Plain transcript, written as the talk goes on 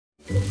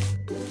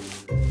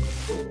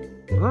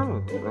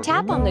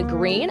Tap on the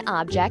green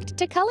object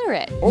to color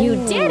it. You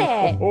did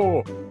it!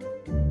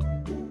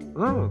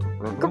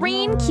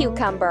 Green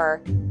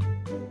cucumber.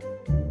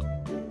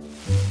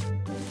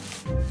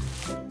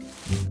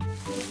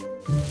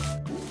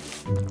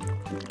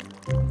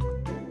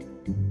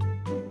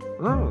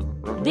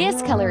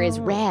 This color is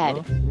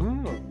red.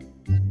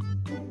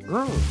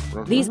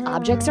 These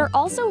objects are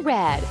also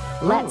red.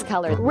 Let's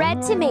color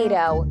red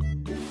tomato,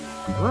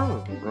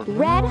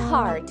 red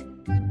heart,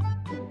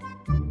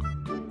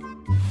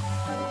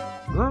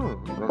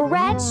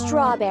 red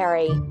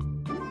strawberry,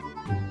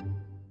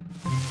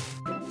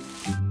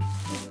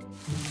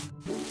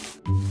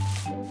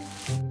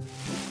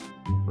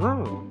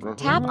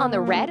 tap on the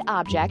red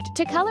object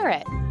to color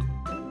it.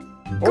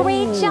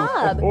 Great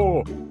job!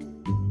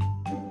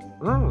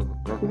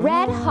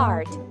 Red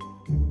heart.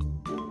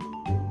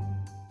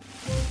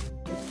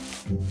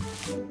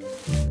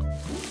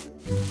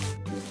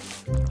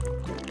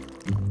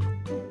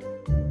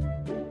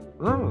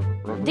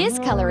 This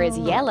color is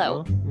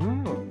yellow.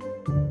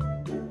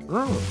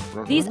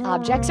 These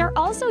objects are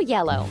also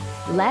yellow.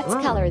 Let's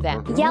color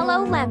them.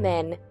 Yellow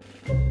lemon.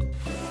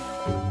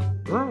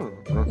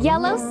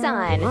 Yellow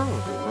sun.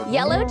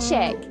 Yellow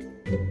chick.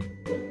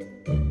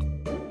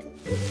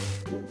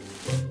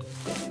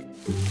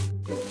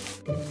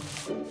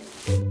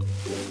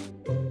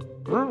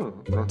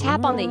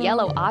 Tap on the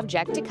yellow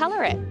object to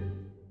color it.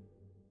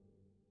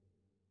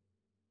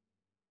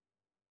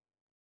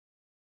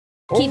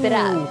 Keep it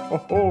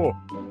up.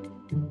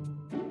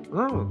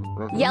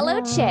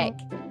 Yellow chick.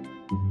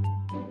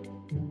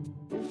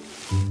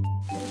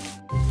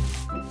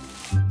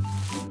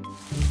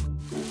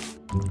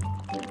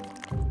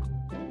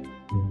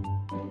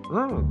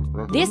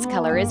 This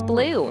color is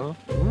blue.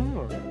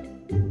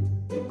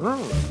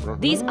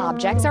 These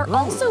objects are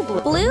also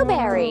blue.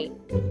 Blueberry.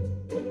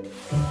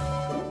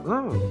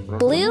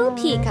 Blue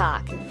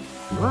peacock.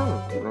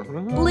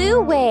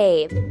 Blue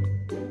wave.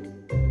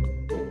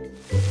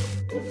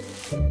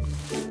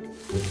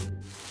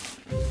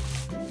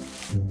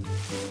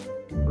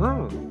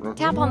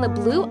 Tap on the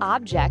blue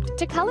object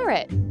to color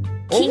it.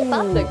 Keep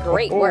up the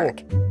great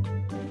work.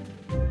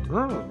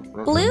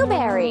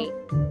 Blueberry.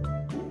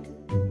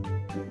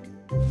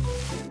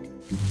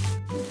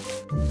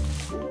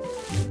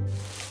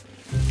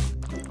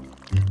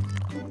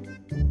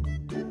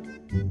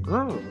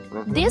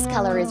 This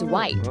color is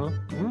white.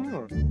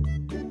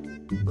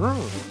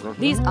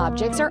 These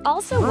objects are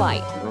also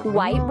white.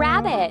 White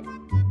rabbit.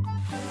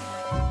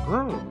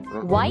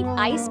 White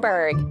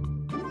iceberg.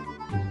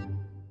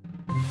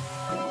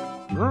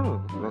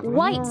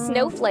 White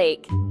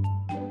snowflake.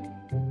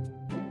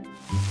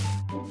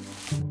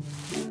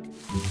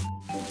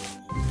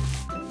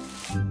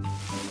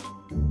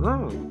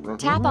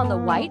 Tap on the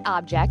white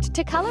object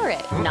to color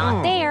it.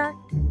 Not there.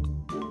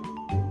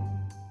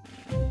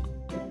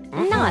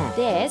 Not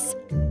this.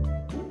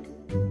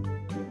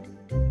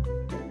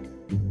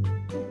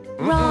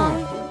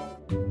 Wrong.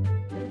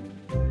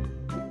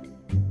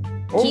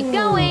 Keep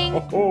going.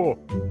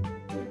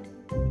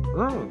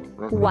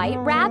 White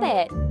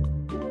rabbit.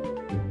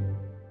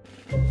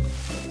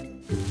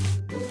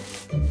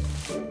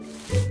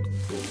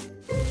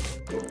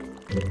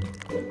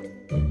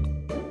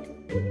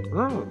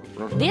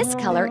 This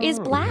color is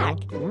black.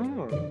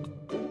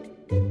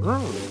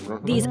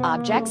 These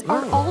objects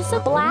are also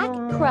black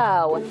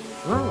crow,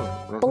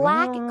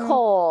 black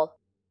coal,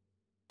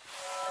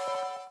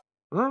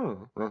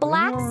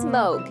 black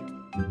smoke,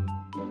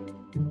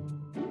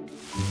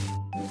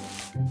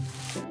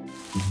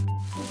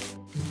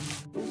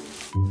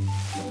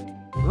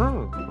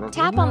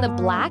 tap on the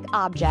black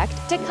object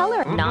to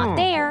color. Not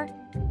there.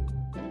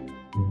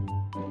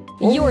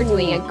 You're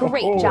doing a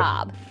great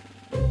job.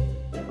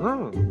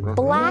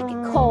 Black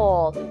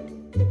coal.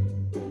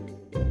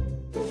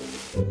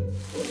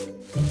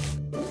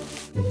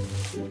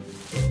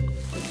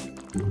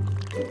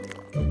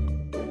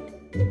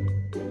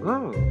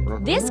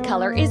 This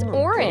color is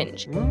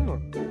orange.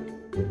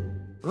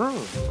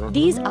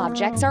 These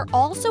objects are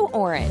also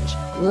orange.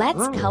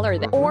 Let's color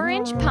the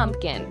orange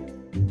pumpkin.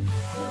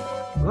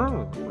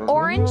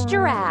 Orange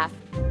giraffe.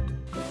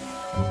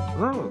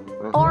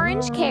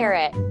 Orange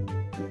carrot.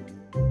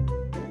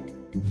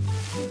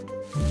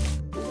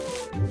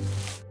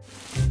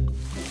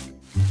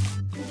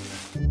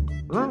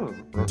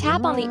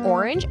 Tap on the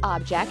orange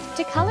object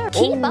to color.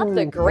 Keep up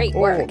the great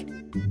work.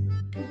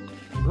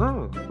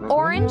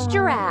 Orange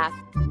giraffe.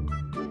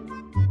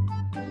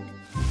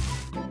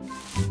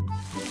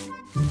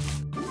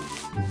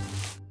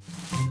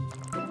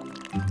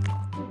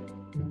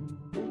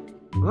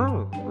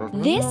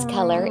 This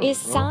color is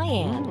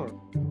cyan.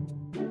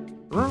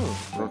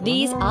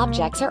 These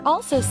objects are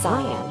also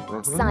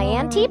cyan.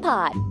 Cyan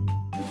teapot.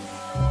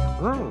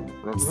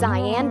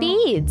 Cyan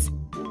beads.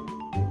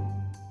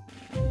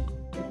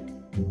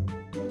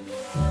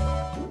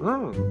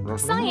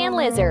 Cyan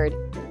lizard.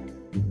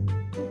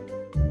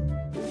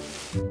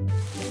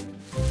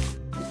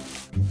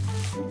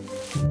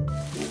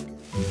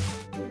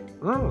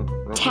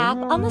 Tap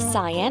on the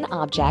cyan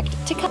object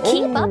to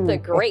keep up the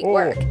great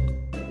work.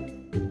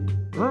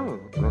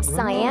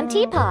 Cyan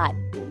teapot.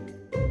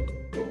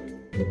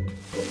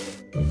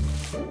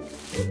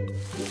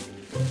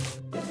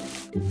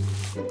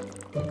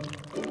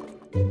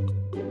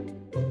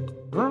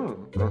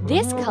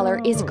 This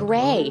color is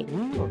gray.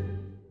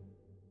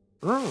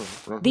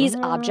 These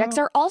objects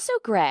are also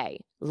gray.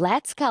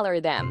 Let's color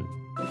them.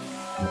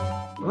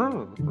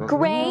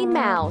 Gray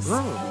mouse,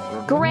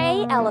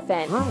 gray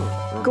elephant,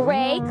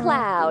 gray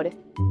cloud.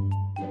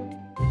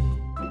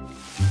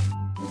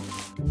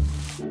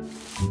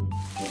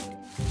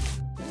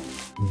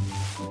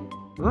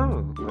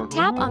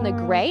 Tap on the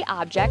gray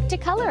object to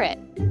color it.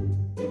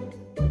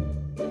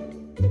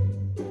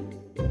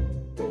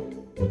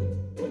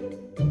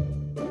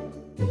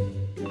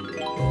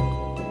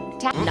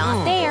 Tap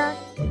not there.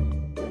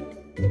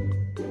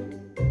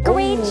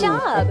 Great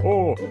job!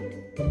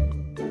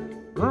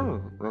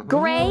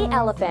 Gray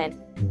elephant.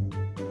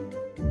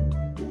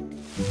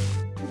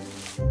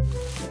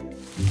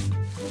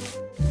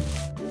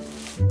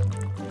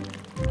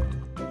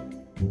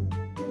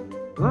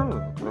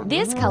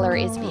 This color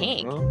is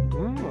pink.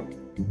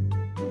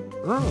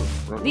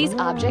 These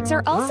objects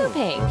are also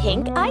pink.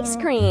 Pink ice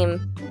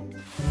cream.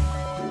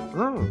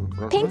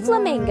 Pink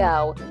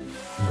flamingo.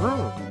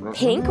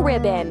 Pink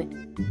ribbon.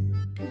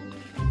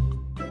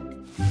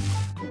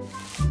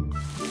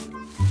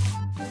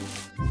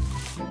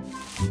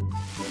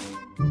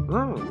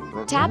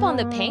 Tap on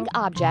the pink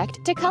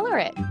object to color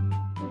it.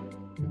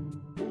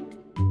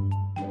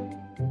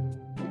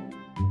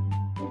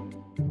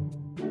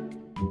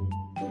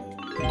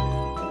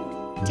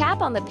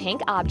 Tap on the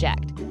pink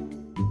object.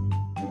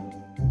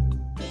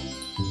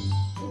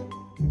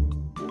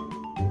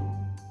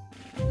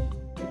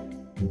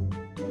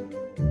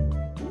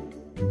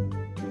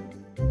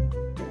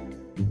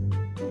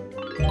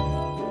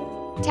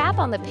 Tap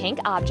on the pink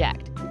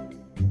object.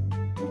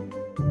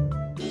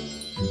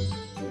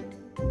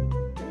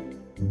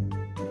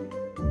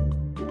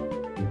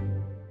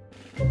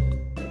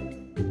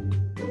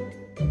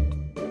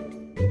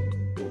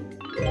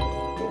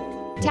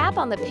 Tap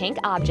on the pink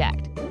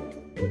object.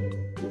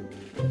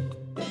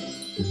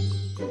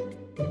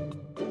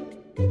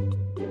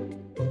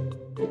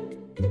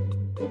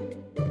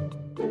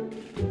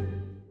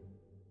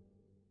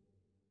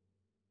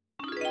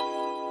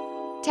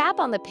 Tap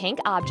on the pink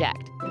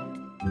object.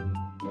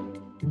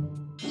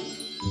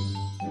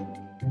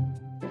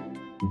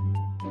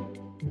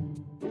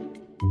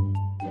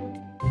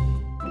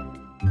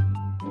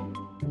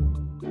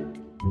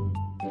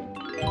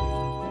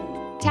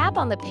 Tap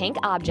on the pink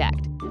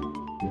object.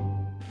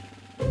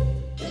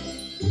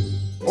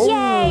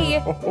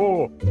 Yay!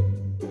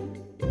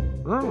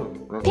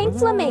 Pink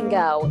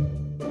flamingo.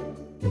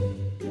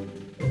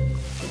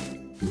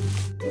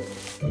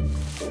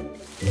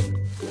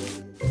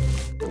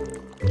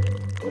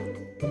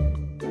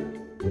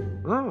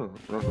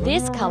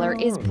 This color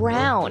is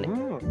brown.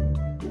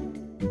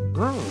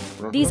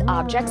 These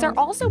objects are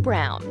also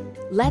brown.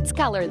 Let's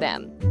color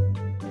them.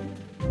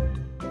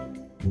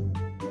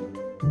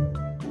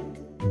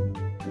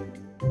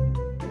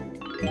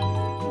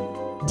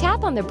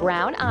 Tap on the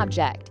brown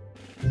object.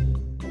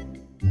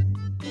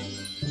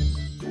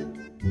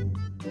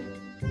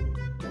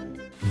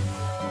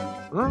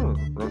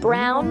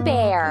 Brown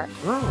bear.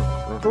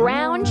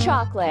 Brown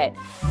chocolate.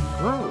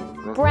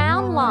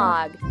 Brown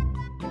log.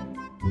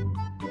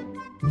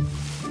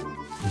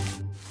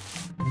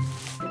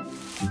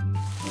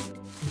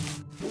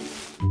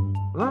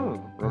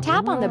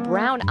 Tap on the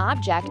brown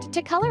object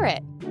to color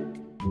it.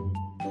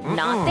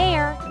 Not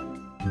there.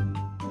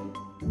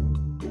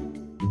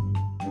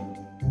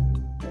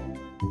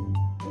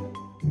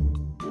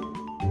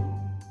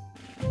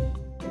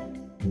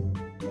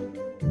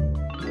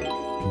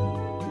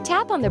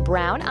 Tap on the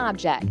brown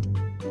object.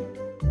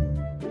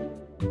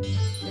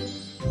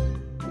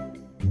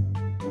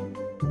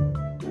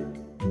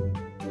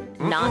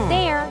 Not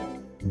there.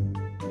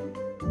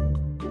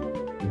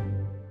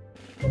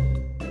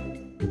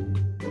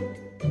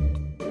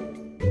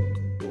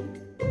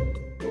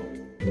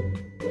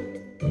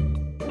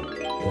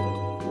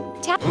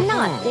 Tap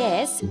not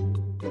this.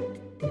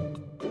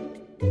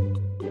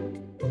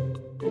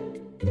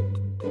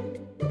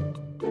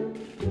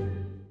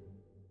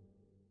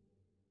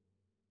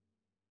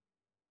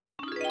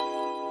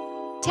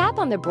 Tap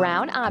on the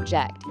brown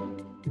object.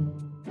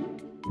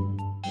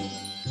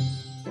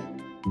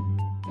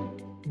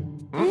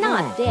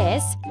 Not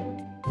this.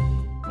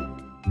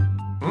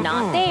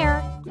 Not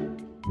there.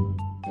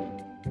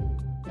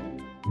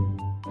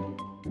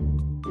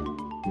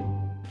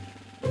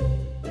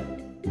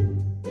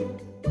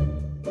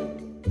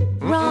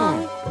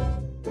 Wrong.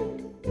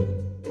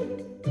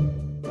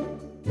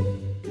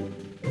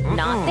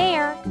 Not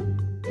there.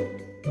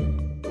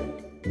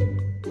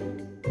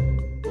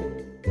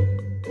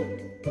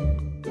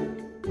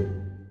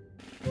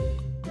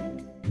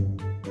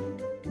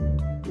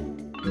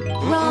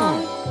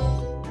 Wrong.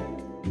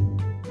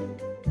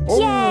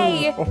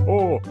 Yay!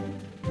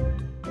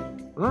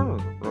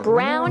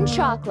 Brown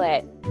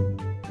chocolate.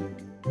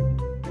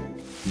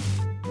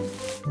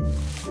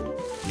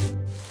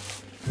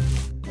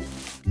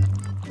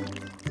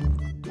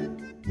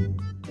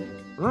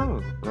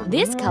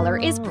 This color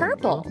is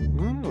purple.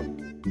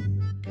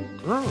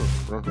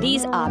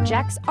 These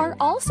objects are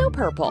also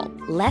purple.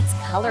 Let's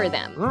color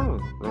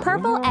them.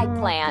 Purple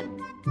eggplant.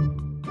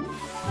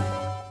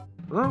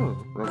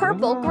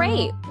 Purple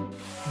grape.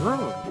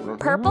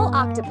 Purple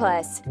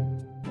octopus.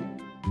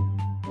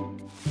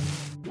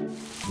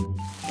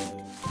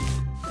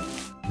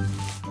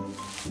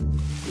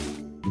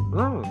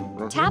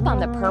 Tap on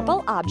the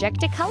purple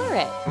object to color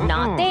it.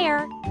 Not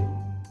there.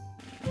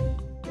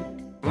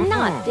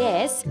 Not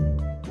this.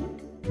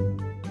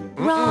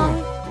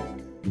 Wrong.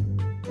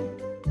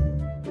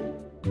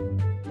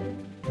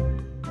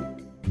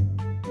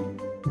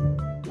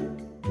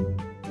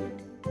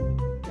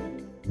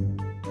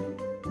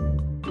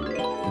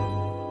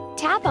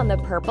 Tap on the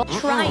purple.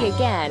 Try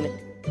again.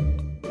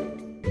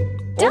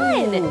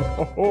 Done!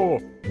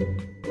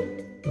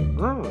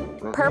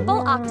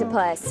 Purple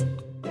octopus.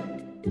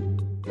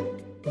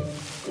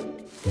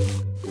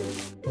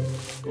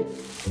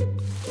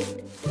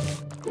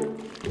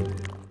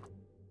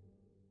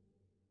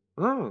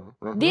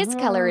 This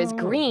color is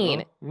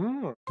green.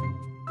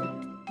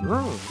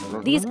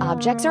 These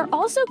objects are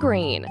also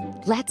green.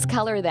 Let's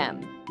color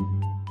them.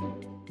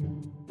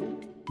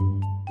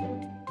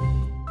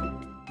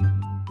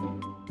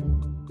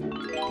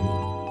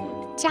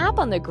 Tap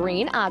on the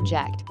green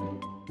object.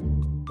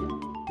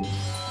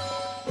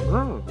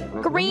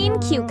 Green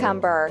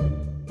cucumber.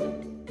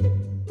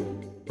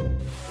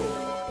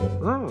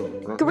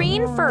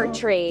 Green fir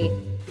tree.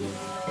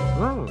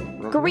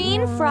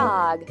 Green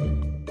frog.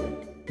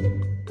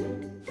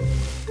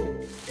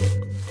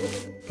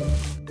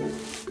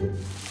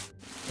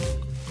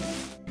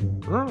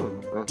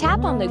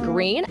 Tap on the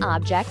green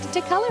object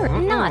to color.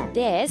 Not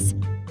this.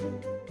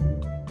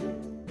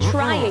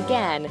 Try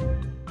again.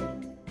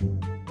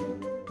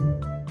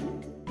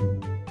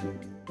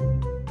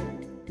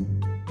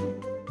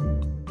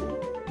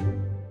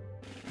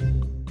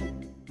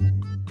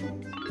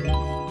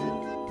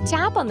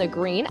 Tap on the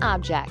green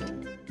object.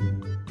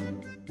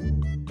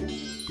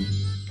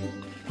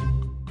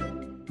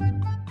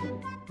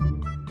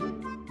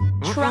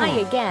 Try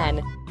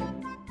again.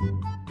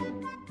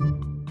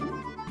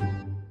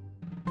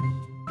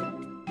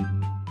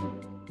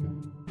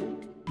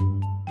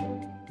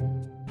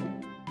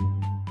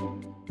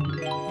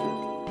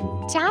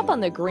 Tap on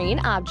the green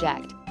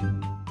object.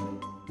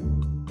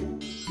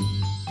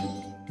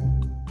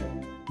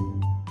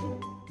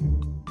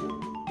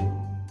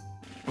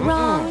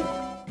 Wrong.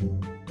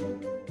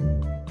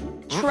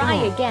 Try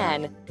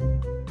again.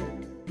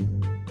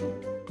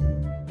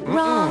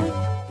 Wrong.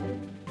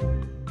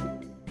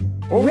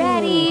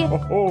 Ready.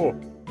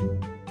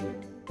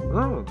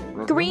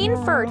 Green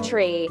fir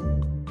tree.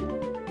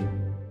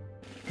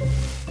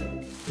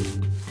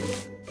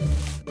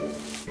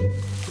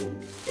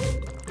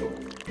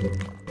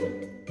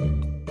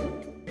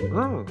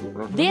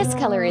 This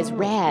color is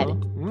red.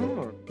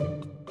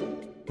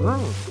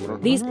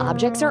 These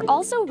objects are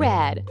also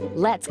red.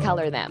 Let's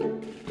color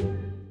them.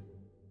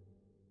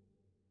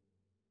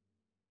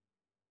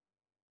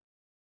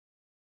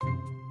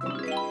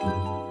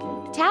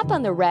 Tap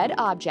on the red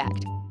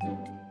object.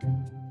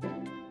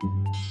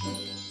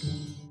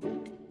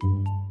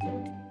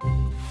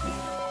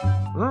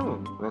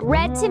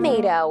 Red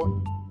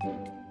tomato.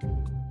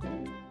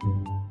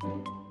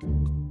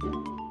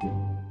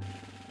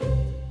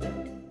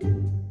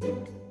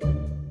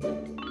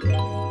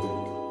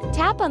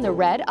 Tap on the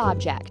red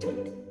object.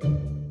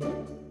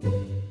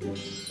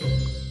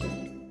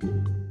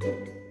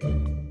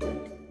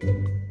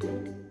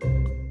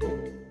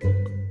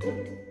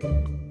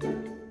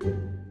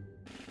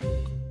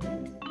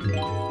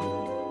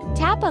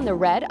 Tap on the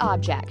red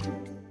object.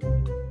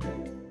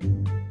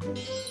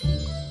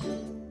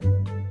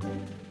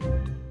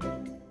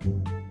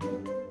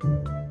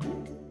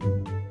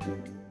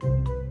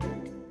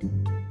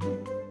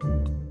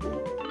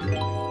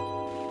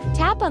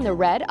 Tap on the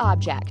red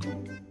object.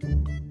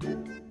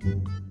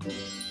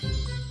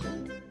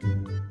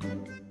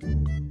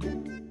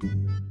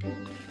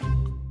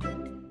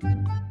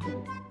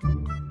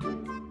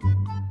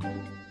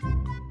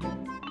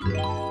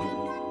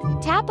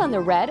 Tap on the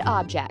red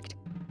object.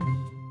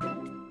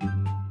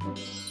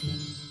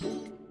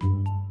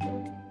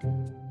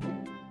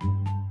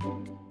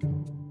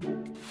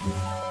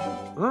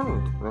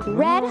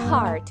 Red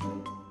heart.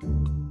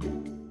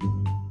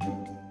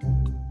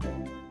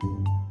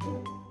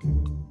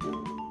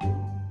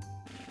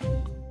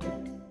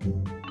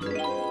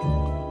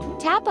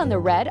 Tap on the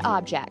red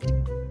object.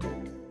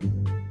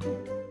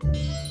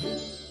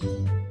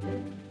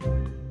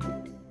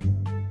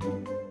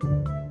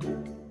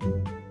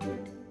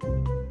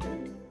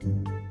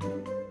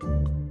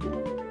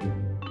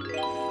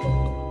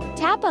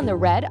 Tap on the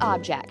red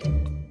object.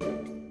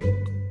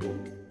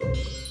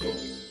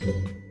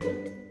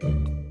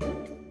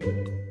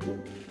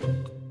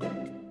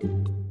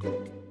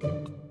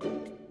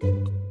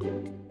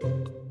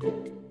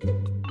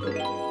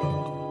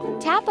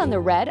 Tap on the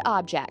red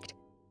object.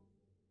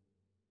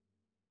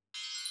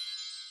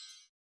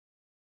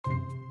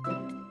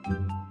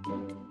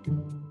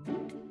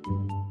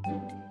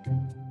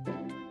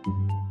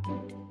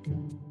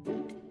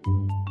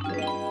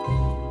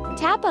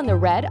 Tap on the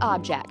red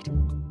object.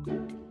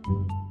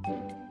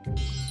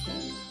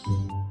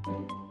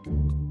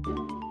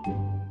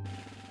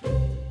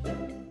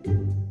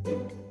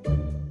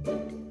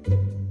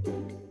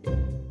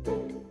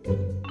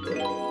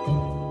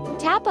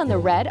 Tap on the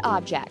red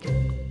object.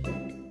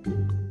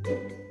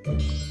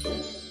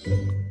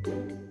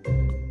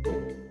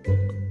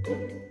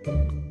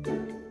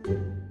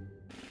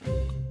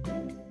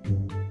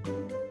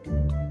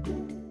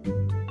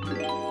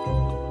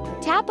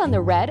 Tap on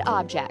the red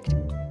object.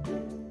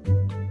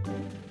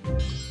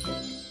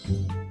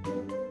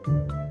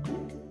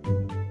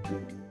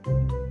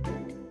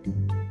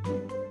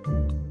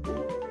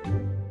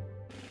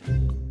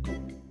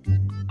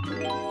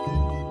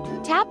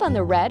 Tap on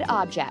the red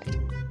object.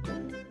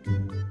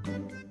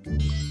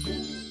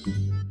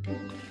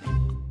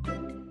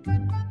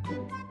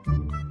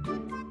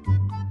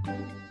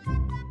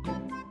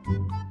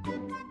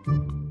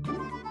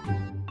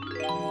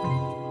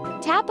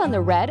 Tap on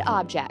the red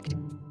object.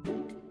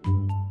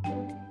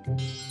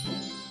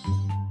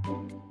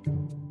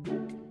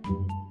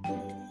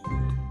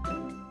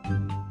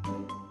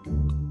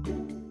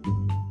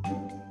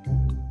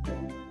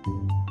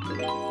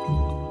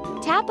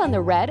 Tap on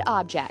the red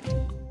object.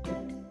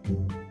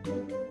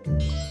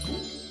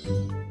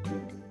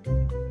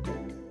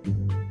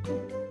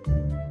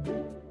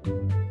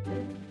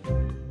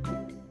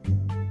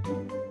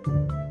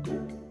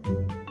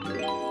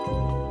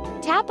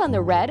 Tap on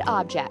the red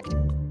object.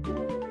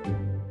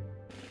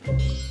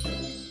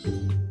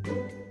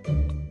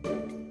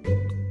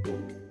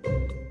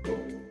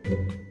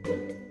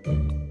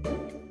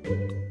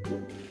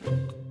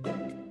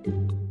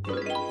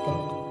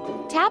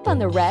 Tap on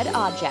the red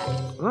object.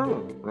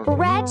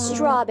 Red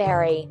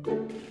strawberry.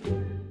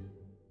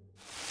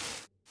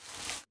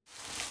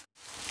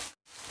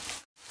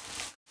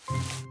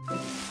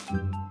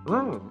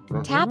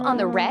 Tap on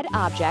the red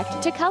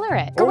object to color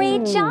it.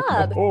 Great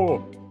job!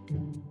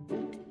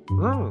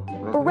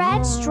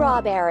 Red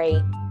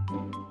strawberry.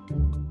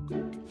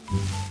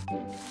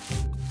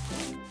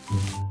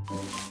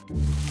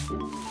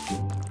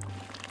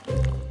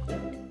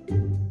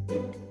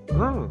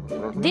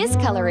 This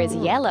color is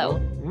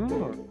yellow.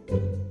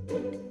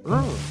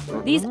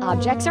 These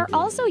objects are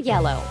also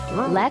yellow.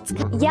 Let's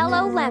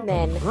yellow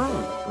lemon.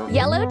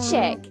 Yellow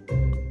chick.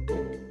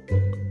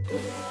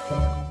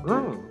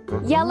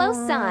 Yellow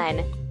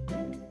sun.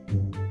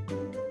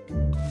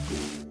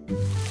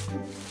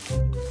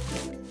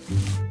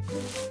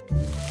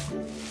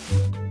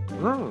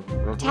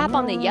 Tap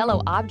on the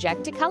yellow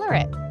object to color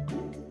it.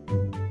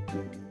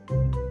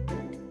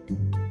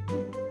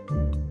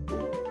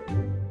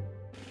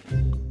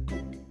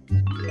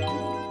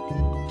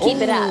 Keep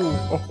it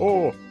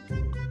up.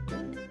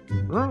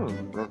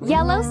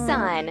 Yellow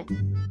sun.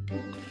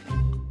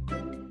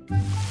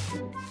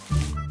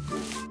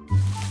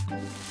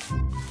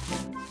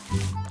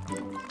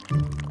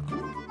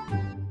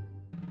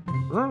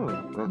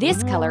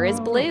 This color is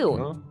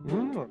blue.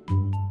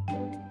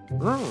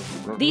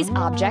 These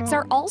objects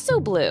are also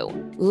blue.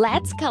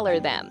 Let's color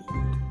them.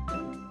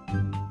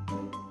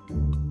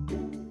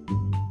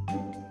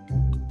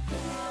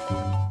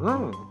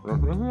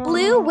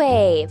 Blue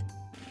wave.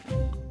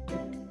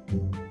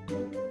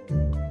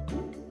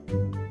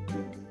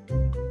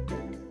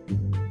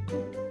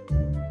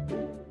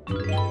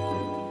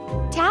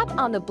 Tap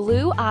on the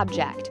blue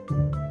object.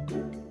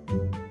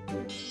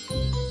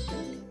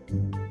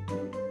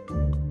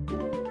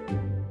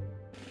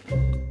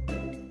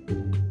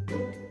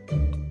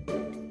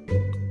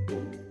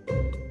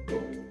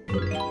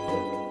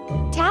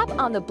 Tap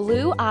on the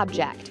blue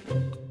object.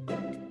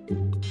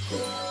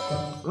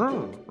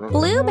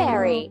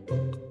 Blueberry.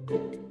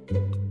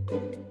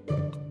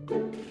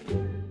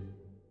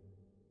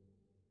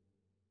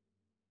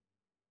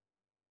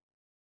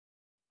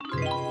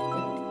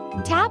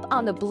 Tap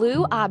on the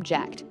blue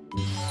object.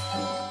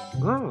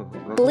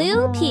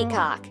 Blue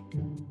peacock.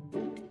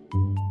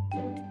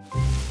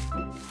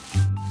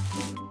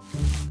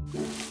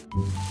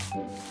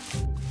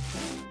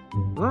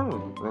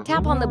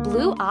 Tap on the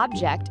blue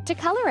object to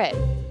color it.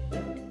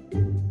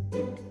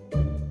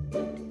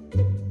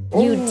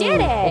 You did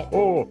it!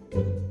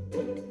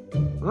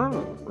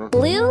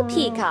 Blue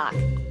peacock.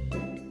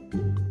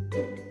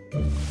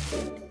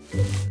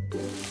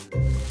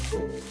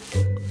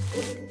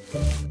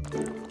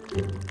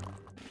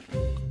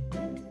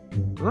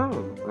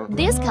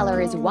 This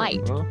color is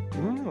white.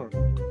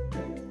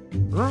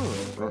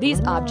 These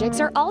objects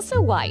are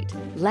also white.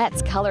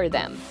 Let's color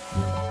them.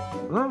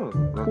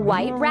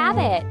 White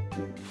rabbit.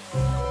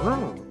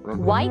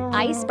 White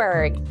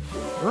iceberg.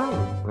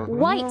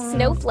 White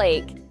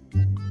snowflake.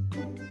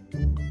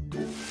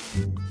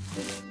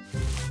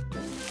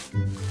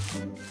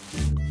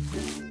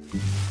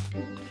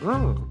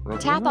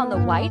 Tap on the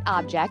white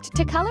object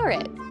to color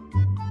it.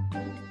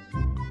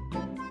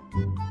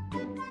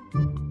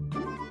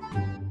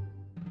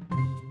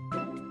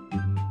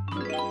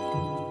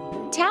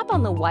 Tap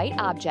on the white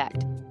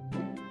object.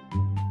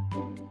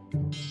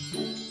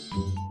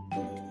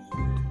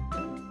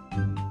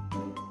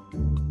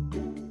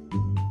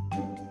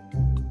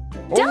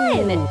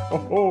 Done!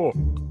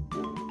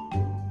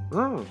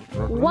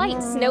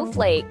 White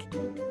snowflake.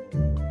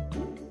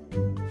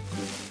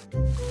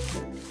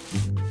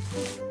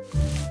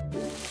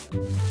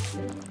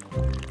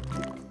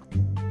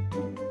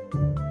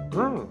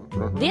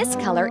 This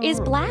color is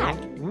black.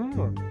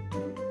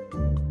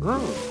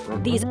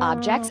 These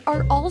objects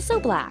are also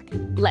black.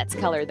 Let's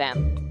color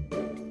them.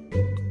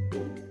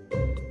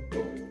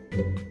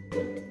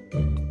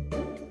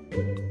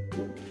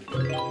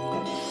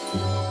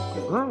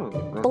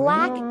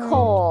 Black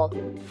coal.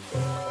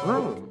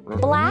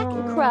 Black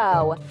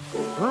crow.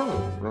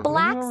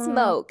 Black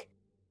smoke.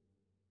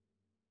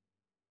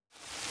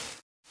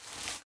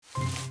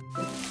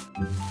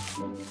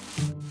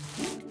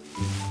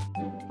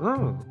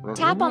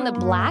 Tap on the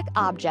black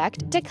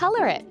object to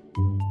color it.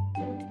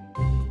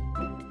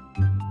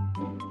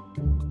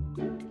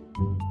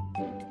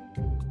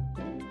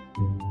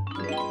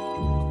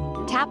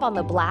 Tap on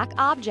the black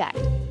object.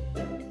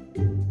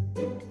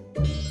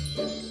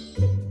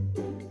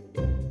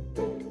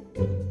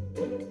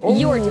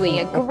 You're doing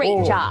a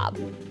great job.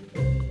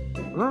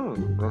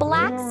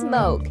 Black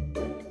smoke.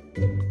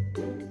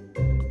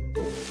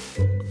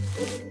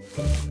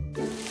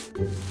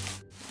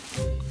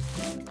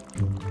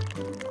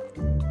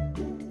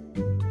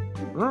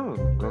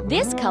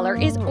 This color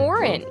is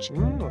orange.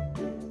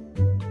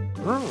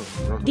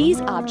 These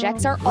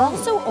objects are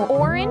also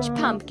orange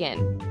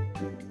pumpkin.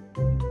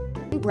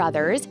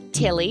 Brothers,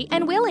 Tilly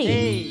and Willie.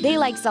 Hey. They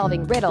like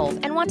solving riddles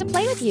and want to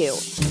play with you.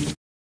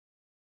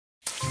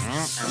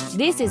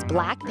 This is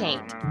black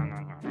paint.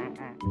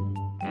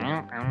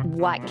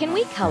 What can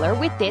we color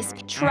with this?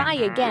 Try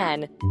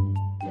again.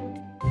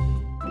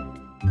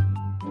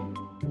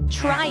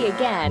 Try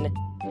again.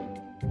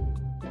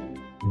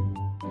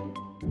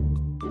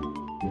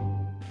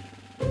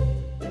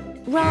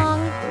 Wrong.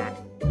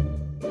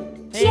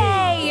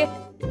 Yay!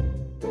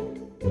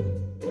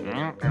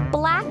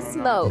 Black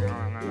smoke.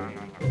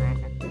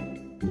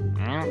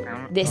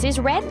 This is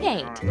red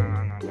paint.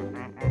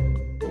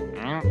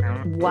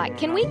 What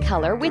can we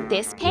color with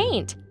this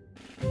paint?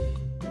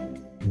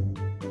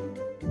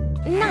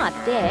 Not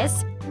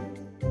this.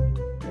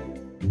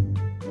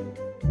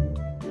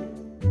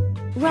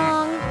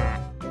 Wrong.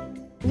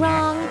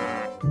 Wrong.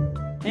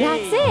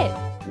 That's it.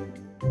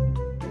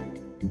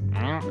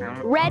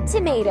 Red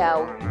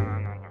tomato.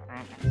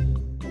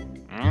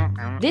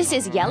 This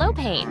is yellow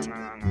paint.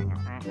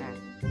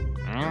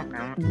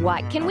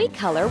 What can we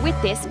color with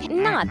this?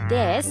 Not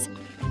this.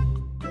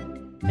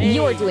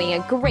 You're doing a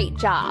great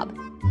job.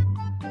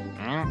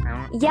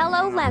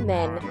 Yellow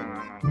lemon.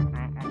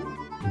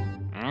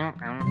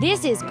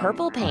 This is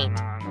purple paint.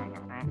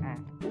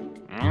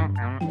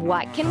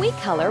 What can we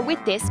color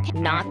with this?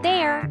 Not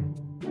there.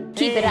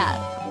 Keep it up.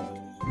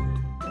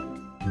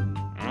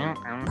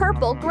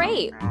 Purple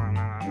grape.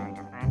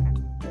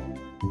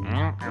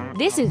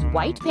 This is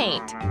white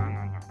paint.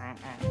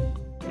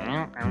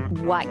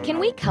 What can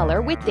we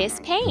color with this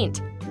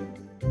paint?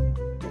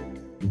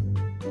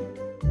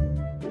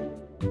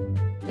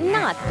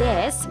 Not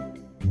this.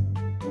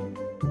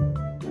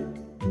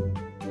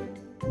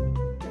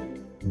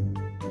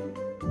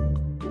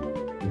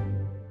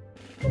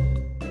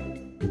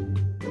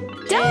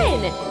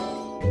 Done!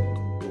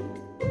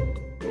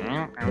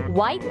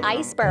 White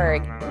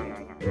iceberg.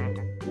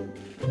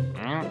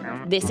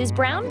 This is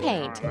brown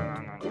paint.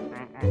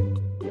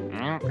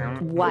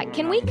 What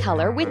can we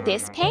color with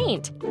this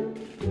paint?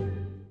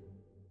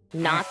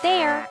 Not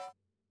there.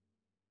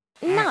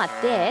 Not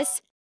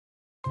this.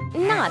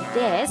 Not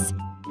this.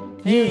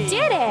 You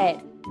did it!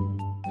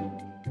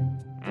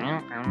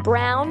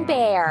 Brown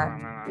bear.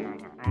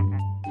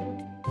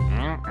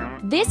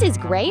 This is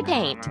gray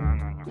paint.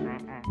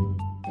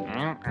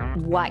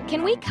 What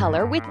can we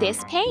color with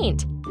this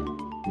paint?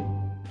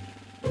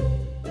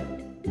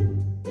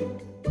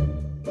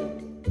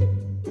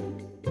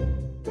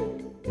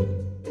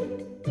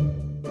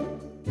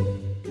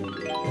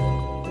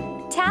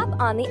 Tap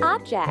on the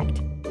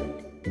object.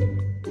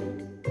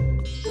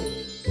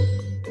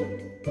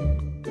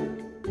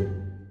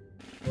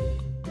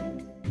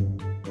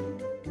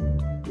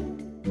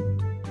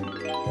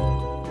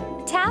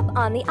 Tap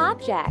on the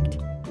object.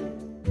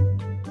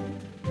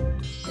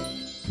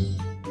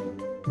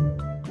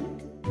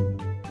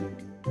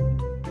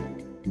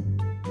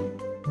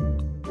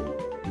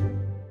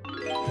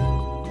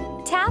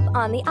 Tap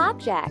on the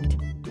object.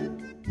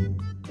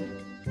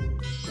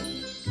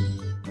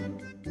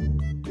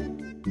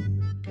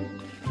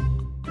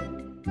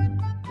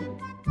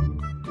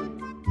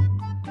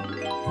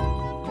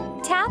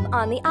 Tap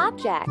on the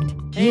object.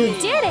 You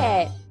did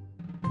it!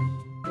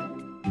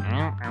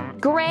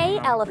 Gray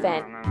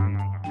elephant.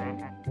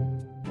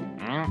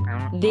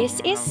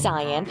 This is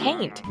cyan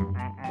paint.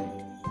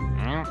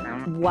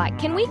 What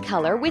can we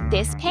color with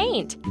this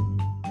paint?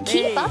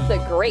 Keep up the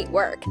great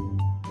work.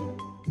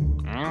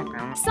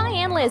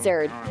 Cyan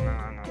lizard.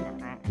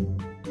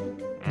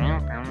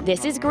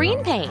 This is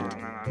green paint.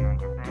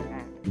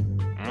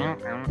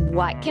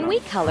 What can we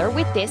color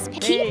with this?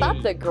 Keep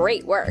up the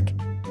great work.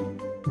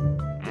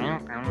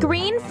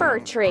 Green fir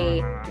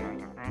tree.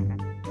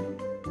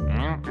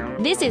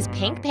 This is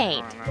pink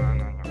paint.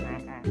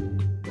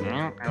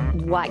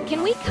 What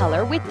can we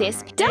color with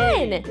this?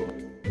 Done!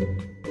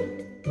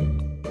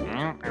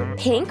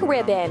 Pink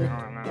ribbon.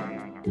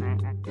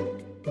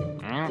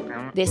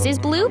 This is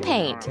blue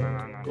paint.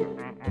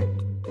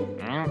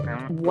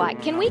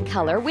 What can we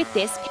color with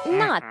this?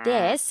 Not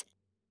this.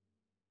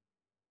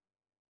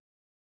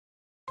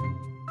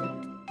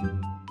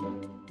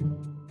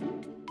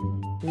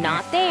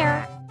 Not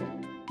there.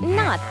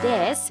 Not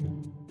this.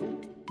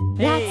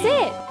 That's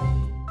it.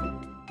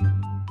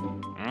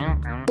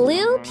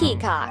 Blue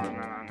peacock.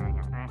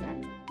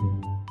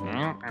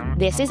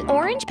 This is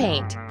orange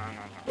paint.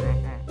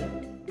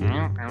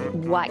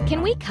 What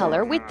can we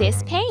color with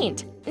this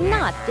paint?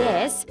 Not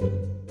this.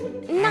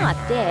 Not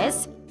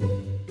this.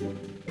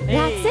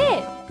 That's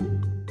it.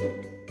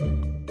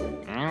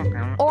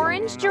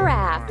 Orange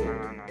giraffe.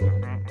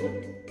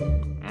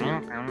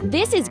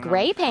 This is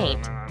gray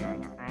paint.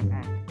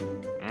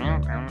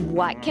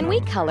 What can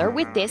we color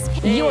with this?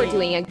 You're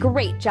doing a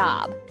great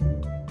job.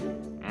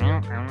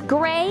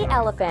 Gray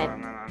elephant.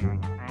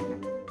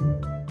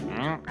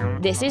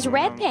 This is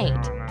red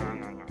paint.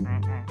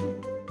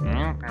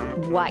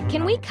 What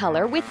can we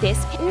color with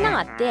this?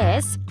 Not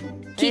this.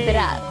 Keep it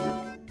up.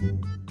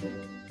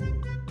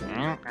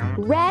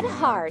 Red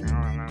heart.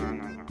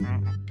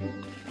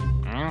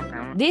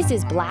 This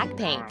is black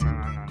paint.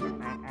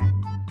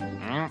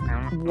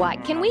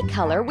 What can we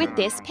color with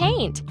this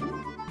paint?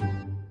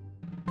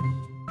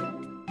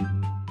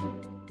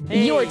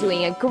 You're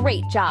doing a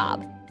great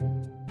job.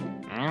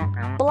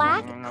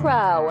 Black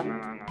crow.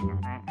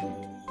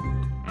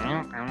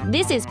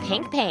 This is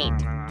pink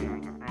paint.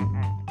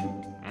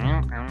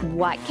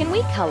 What can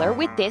we color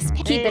with this?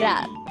 Keep it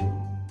up.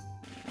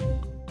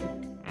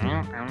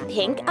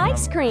 Pink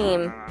ice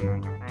cream.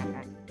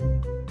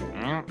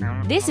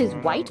 This is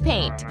white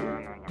paint.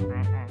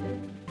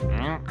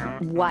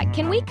 What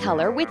can we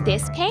color with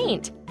this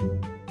paint?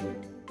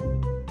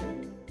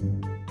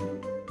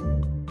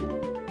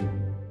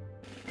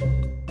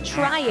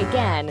 Try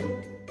again.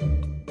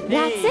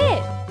 That's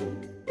it.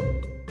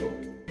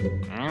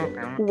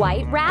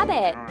 White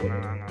rabbit.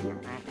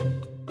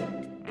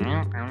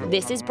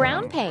 This is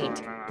brown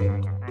paint.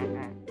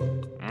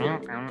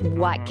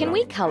 What can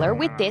we color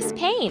with this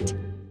paint?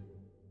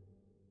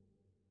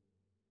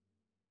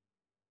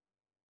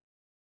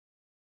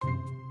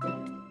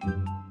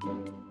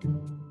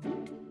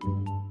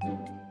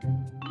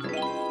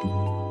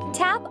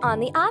 Tap on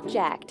the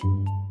object.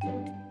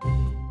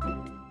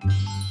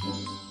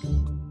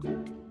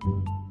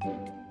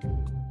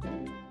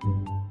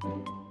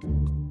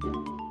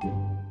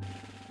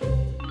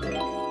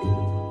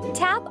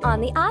 Tap on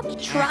the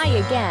object. Try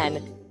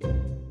again.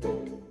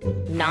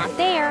 Not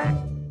there.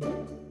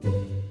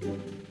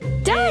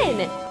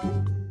 Done!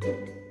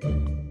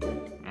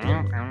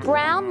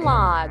 Brown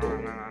log.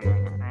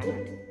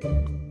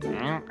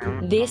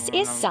 This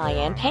is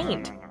cyan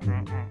paint.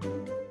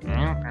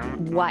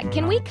 What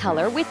can we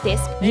color with this?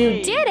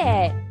 You did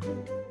it!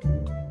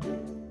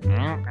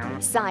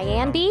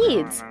 Cyan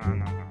beads.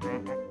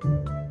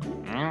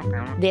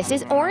 This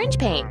is orange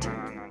paint.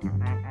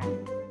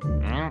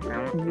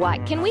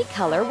 What can we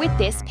color with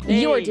this?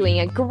 You're doing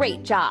a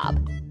great job.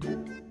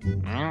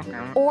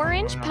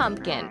 Orange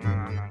pumpkin.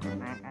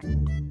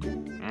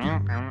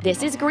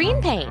 This is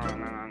green paint.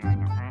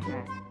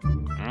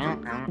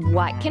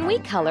 What can we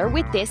color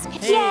with this?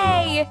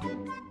 Yay!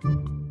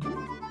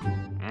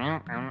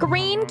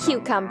 Green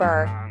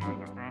cucumber.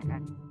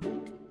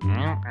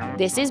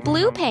 This is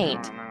blue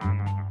paint.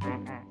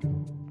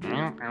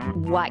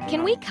 What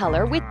can we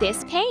color with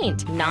this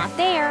paint? Not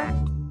there.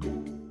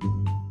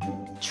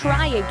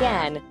 Try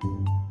again.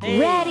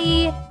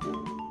 Ready?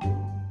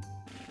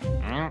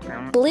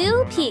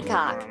 Blue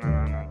peacock.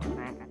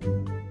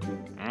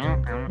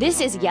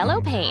 This is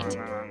yellow paint.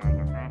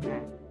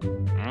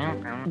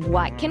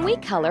 What can we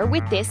color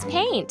with this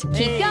paint?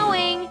 Keep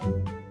going.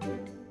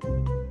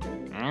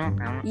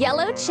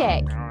 Yellow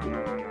chick.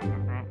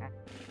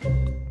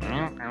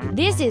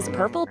 This is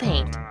purple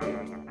paint.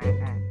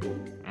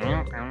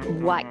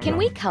 What can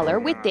we color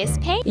with this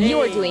paint?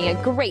 You're doing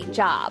a great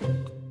job.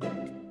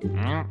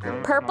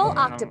 Purple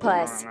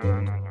octopus.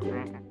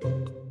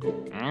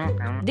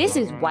 This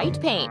is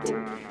white paint.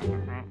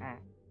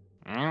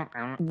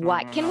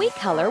 What can we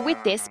color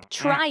with this?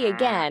 Try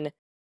again.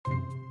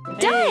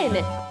 Done!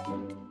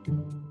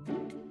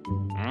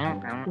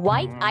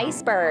 White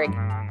iceberg.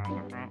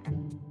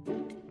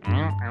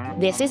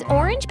 This is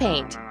orange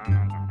paint.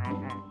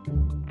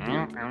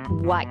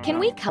 What can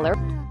we color?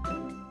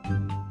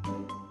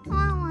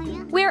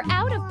 We're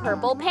out of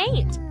purple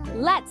paint.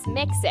 Let's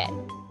mix it.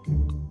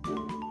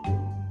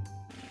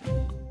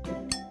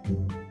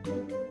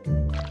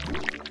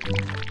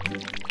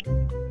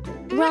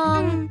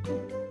 Wrong.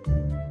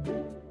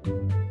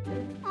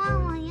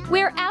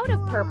 We're out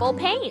of purple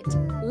paint.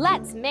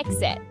 Let's mix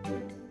it.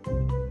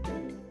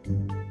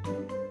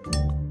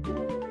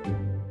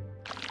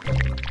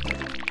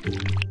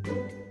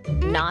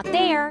 Not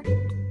there.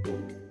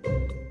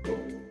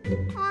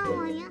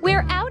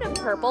 We're out of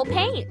purple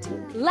paint.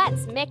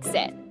 Let's mix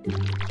it.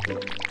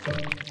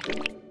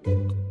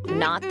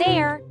 Not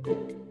there.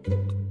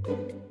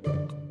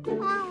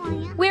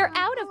 We're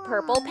out of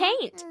purple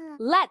paint.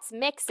 Let's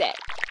mix it.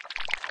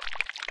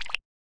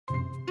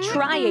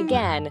 Try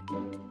again.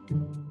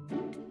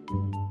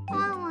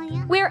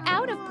 We're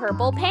out of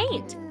purple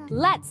paint.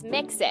 Let's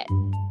mix it.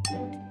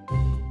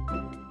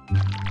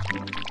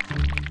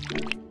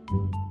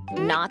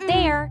 Not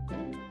there.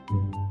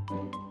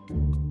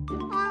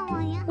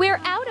 We're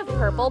out of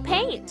purple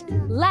paint.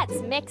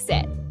 Let's mix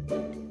it.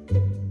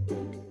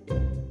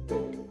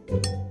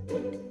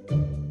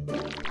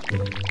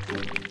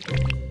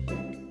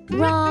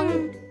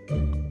 Wrong.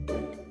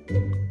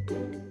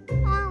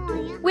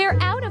 We're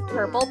out of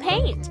purple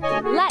paint.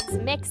 Let's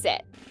mix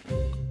it.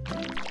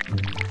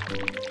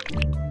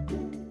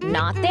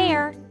 Not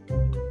there.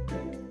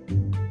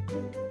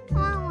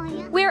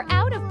 We're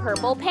out of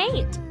purple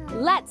paint.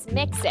 Let's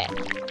mix it.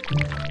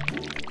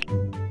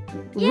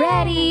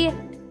 Ready?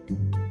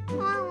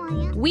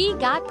 We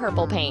got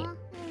purple paint.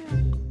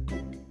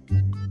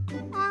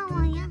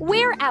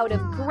 We're out of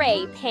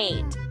gray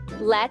paint.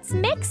 Let's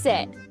mix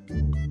it.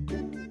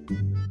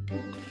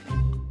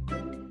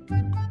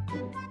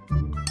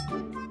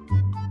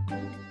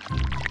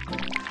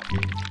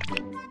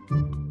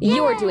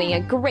 You're doing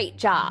a great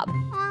job.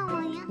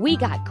 We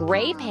got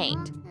gray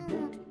paint.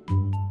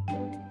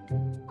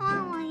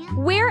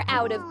 We're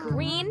out of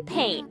green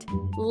paint.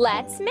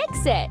 Let's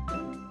mix it.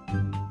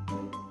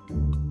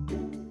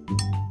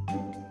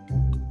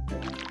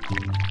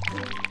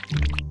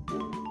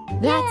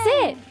 That's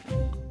it.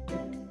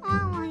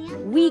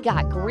 We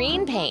got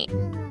green paint.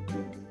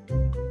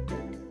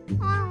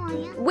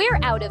 We're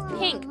out of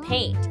pink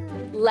paint.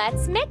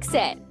 Let's mix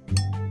it.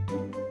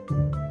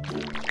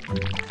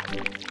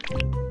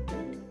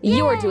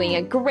 You're doing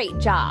a great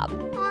job.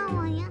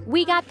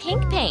 We got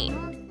pink paint.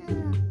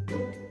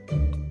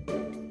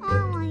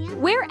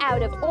 We're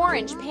out of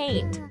orange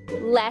paint.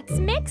 Let's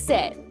mix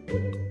it.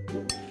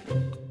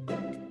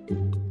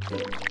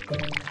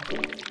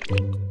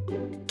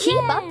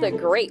 Keep up the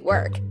great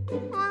work.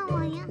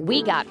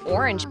 We got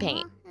orange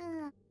paint.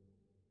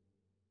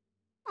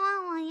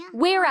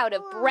 We're out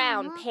of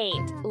brown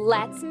paint.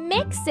 Let's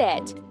mix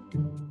it.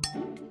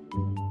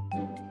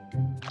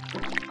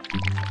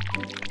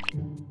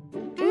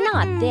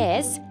 Not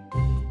this.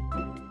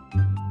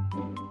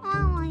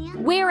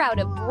 We're out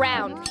of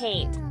brown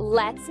paint.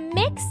 Let's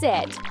mix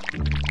it.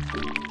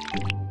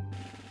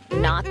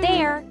 Not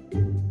there.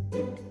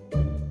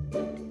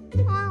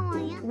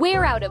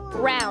 We're out of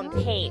brown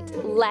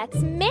paint. Let's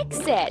mix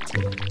it.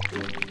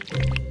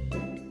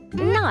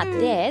 Not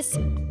this.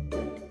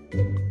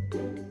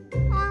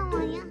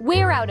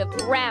 We're out of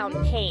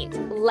brown paint.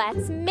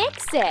 Let's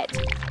mix it.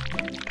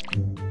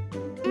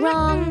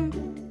 Wrong.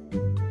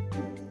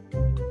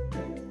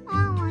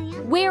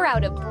 We're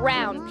out of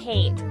brown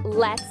paint.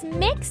 Let's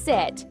mix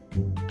it.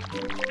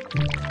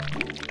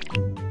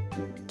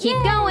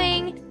 Keep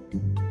going.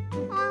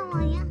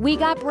 We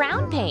got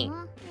brown paint.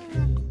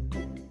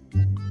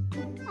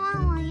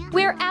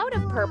 We're out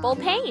of purple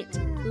paint.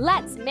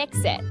 Let's mix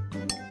it.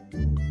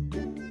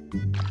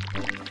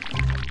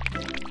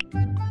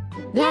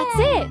 That's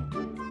it.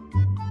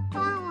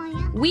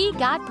 We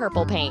got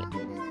purple paint.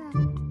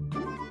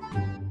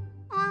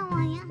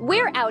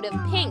 We're out of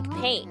pink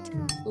paint.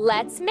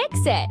 Let's mix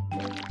it.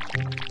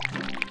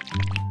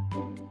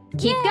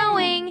 Keep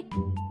going.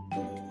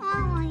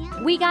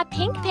 We got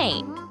pink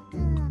paint.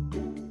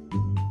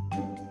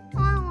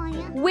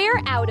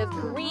 We're out of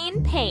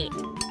green paint.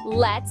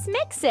 Let's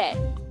mix it.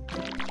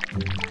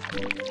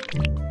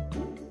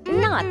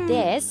 Not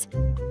this.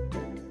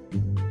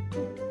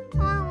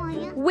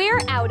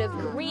 We're out of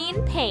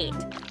green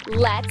paint.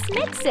 Let's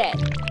mix it.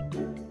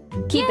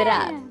 Keep it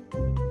up.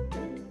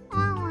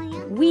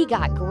 We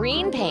got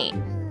green paint.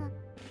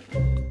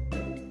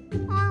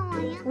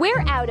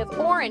 We're out of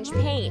orange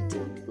paint.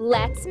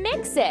 Let's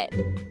mix it.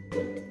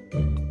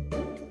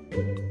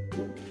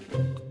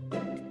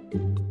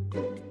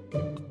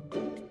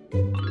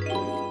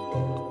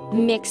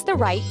 Mix the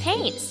right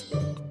paints.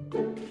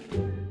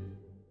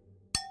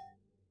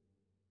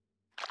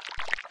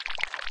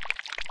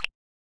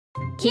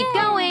 Keep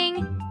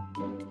going.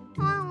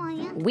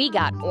 We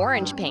got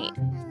orange paint.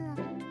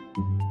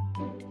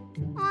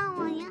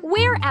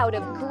 We're out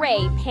of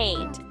gray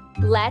paint.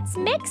 Let's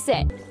mix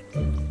it.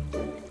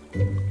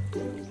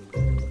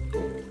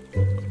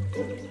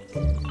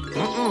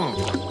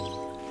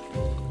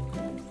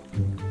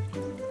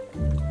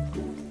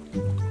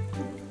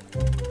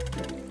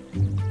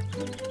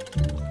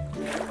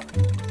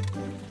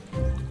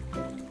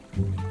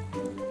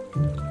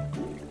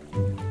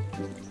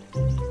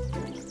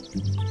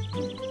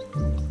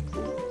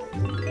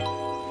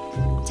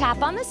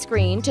 Tap on the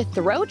screen to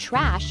throw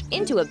trash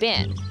into a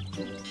bin.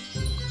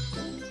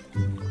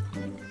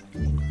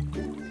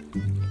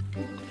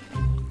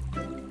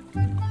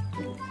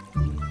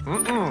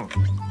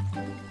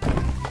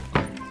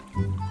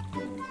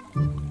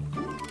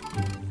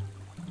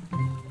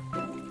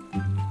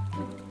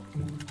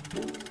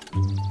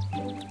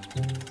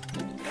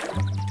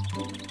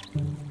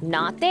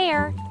 Not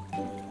there.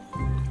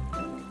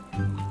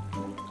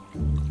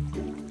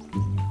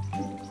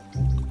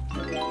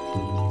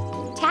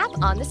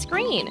 on the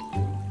screen.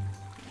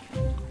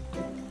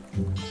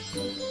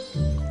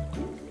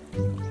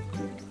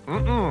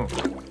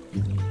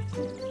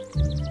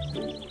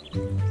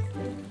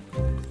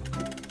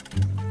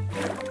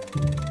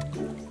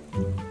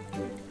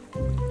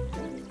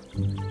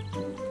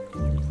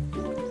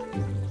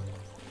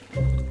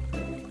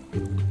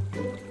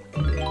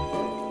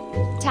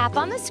 Tap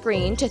on the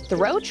screen to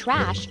throw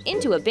trash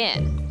into a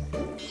bin.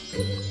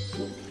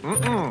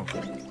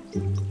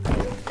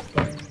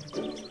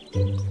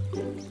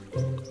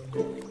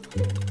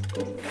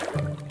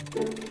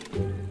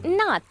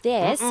 Not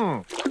this.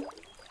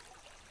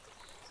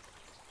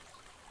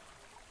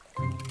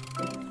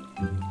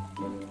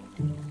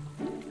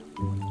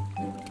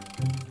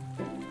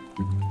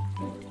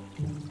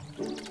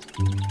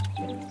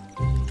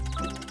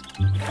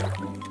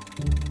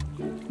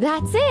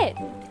 That's it.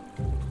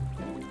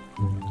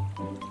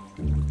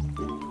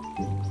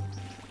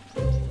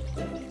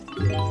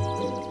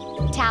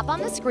 Tap on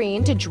the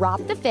screen to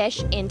drop the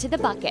fish into the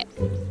bucket.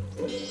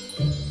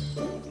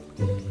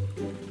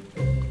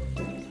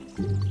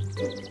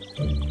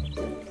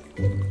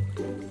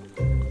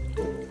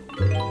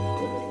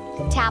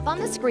 Tap on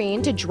the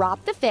screen to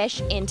drop the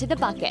fish into the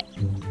bucket.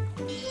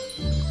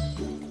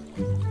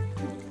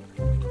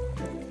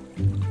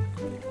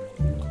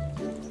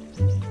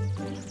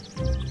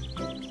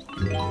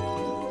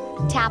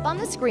 Tap on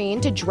the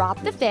screen to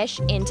drop the fish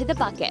into the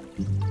bucket.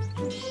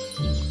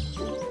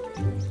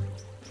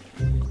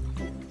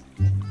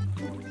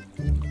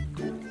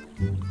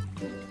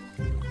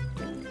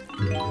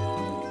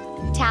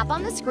 Tap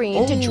on the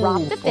screen to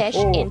drop the fish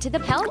into the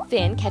Help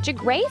Finn catch a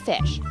gray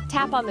fish.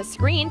 Tap on the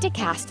screen to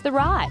cast the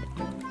rod.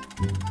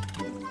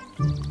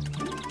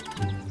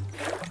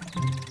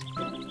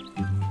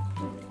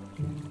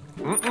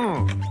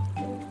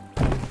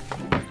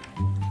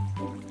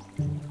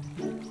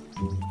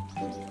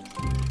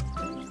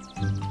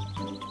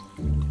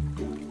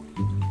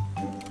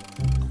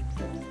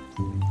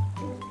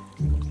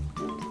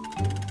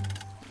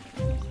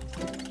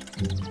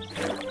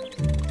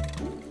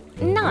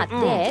 Not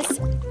this.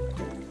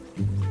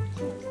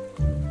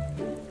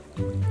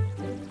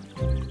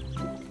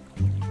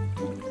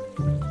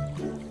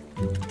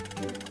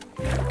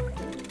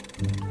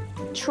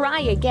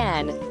 Try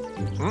again.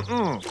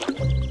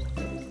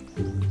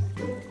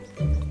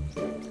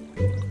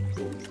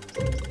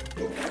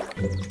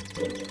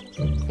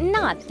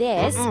 Not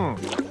this.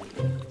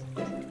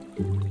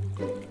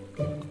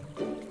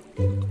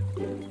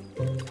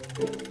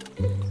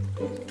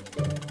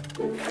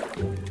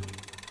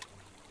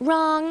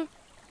 Wrong.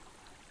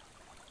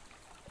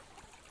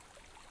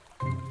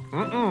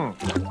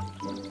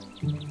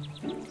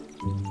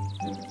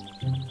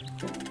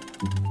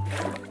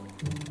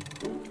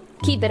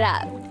 Keep it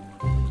up.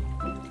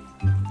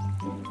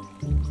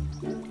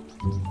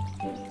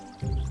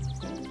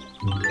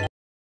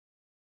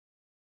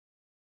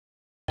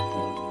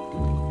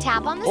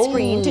 Tap on the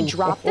screen to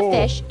drop the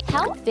fish.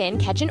 Help Finn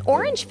catch an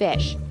orange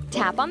fish.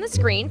 Tap on the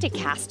screen to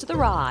cast the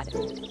rod.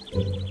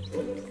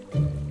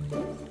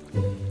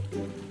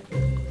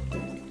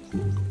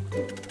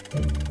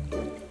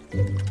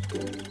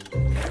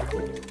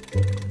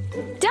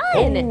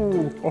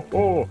 Done!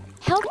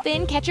 Help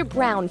Finn catch a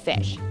brown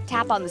fish.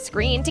 Tap on the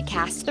screen to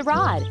cast the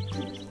rod.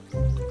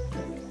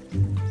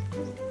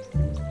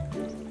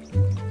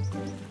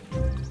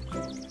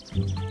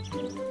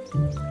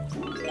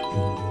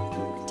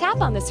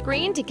 Tap on the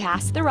screen to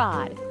cast the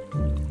rod.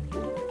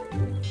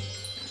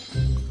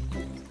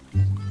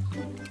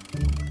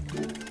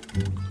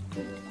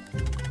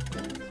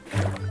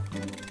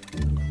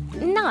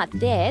 Not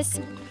this.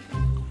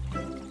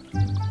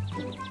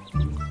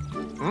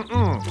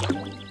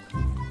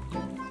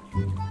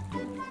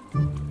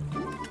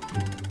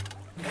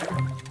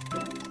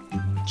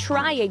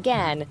 Try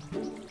again.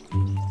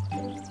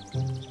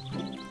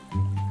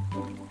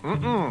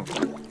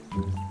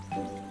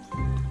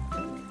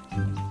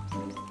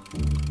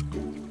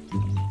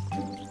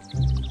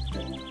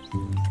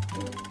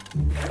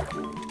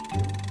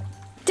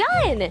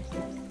 Done!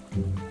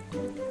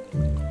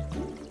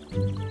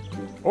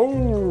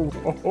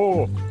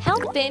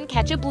 Help Finn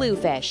catch a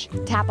bluefish.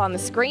 Tap on the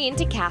screen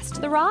to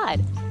cast the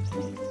rod.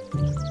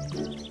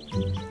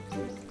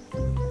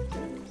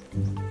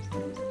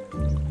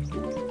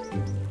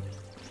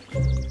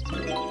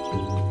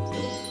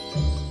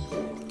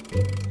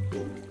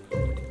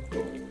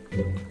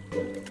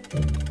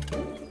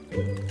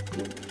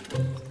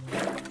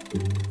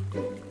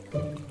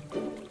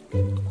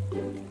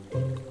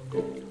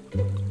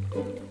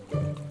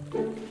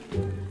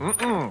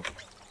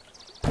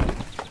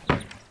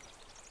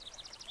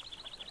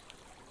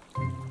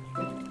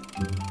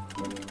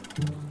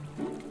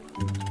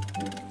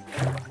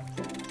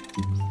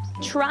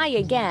 Try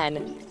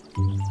again.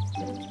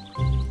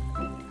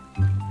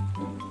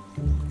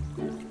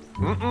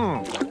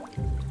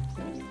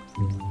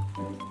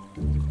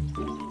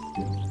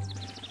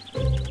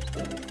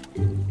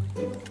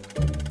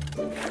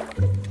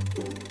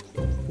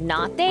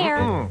 Not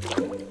there.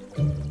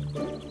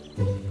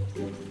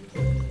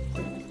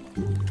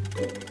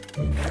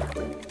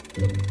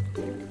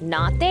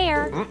 Not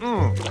there.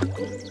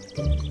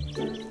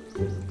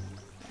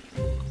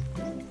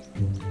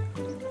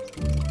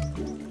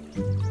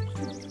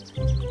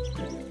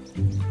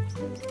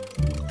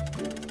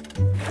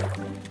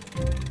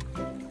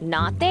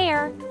 Not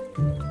there.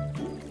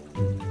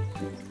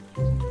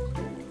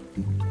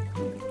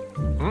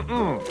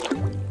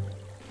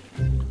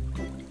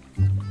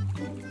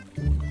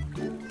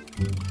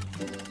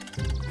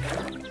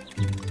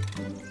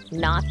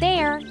 Not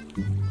there.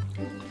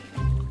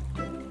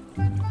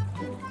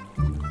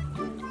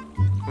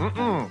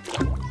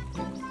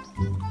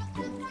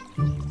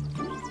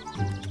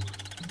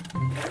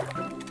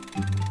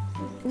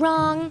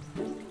 Wrong.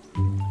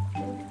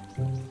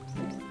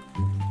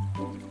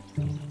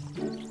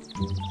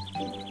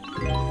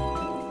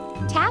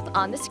 Tap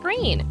on the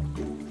screen.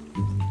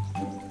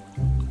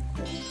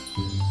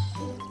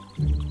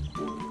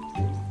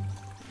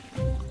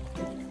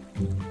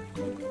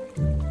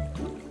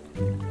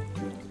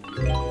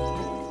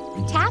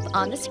 Tap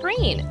on the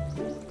screen.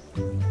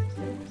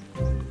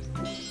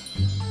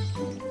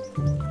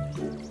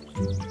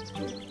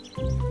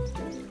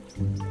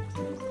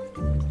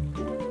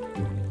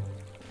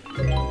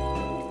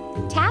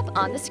 Tap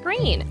on the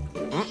screen.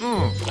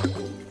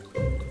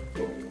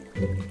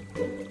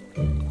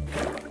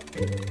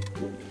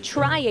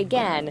 Try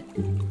again.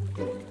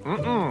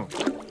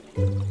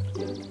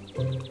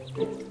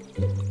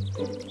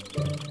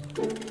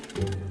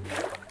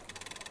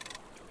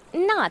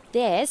 Not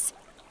this.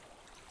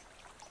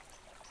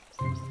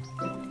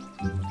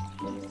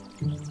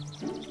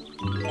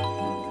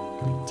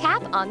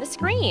 Tap on the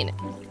screen.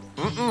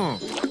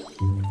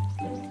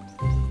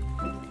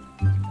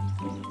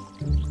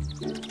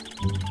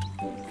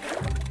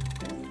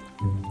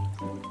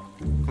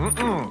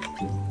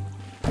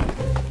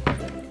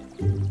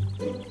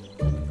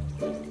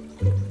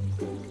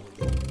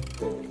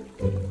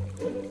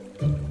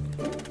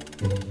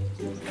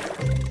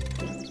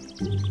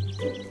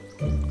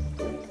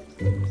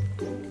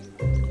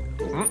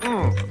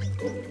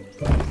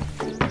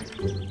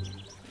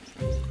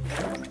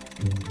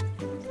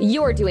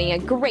 You're doing a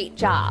great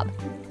job.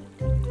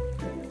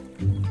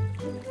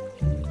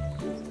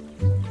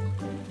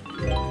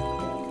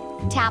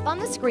 Tap on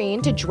the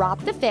screen to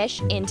drop the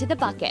fish into the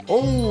bucket.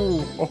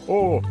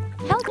 Oh.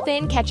 Help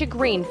Finn catch a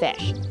green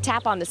fish.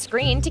 Tap on the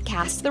screen to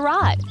cast the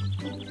rod.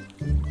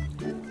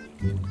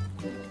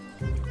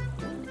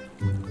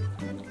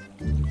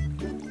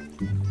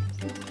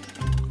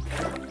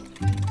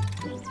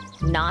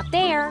 Not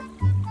there.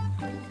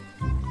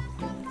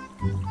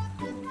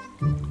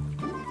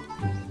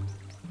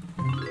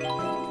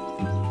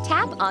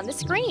 Tap on the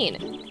screen.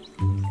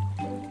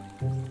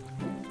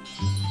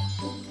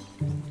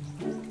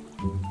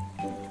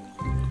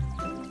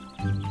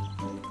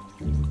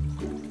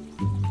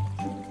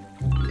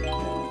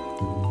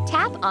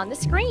 Tap on the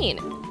screen.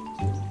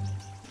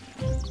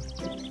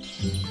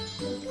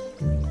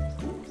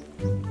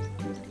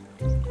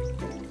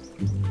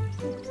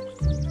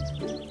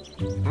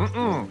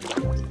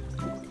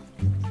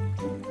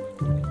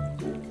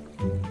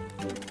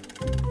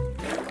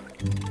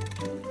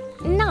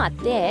 Not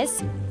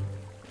this.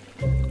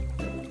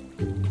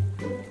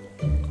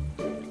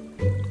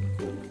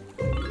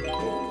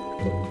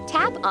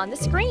 Tap on the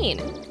screen.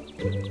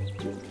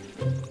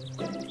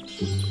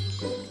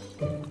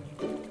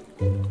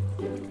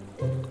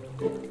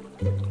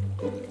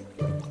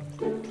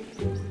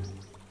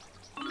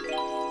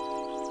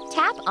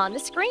 Tap on the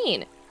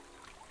screen.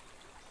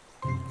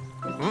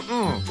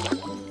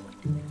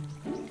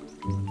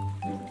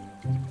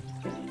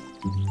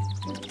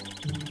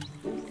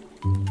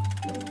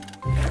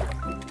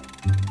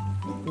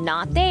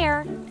 Not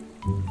there.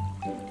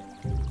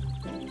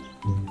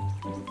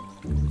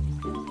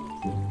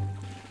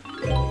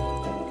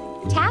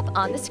 Tap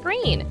on the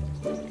screen.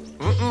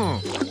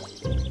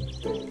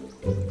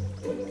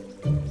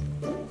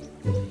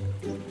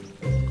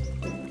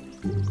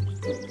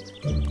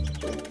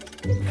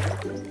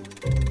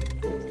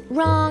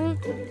 Wrong.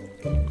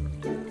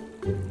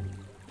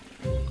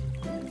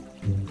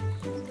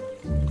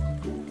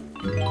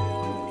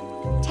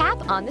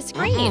 Tap on the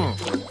screen.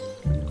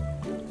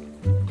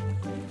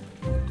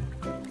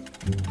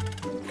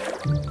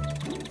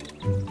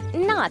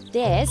 Not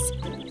this.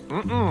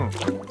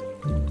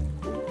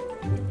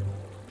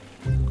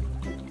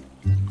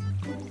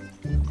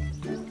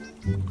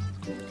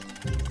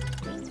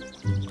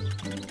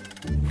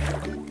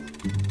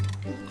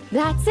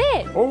 That's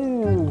it.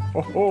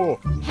 Oh.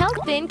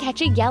 Help Finn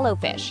catch a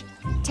yellowfish.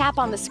 Tap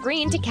on the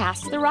screen to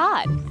cast the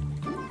rod.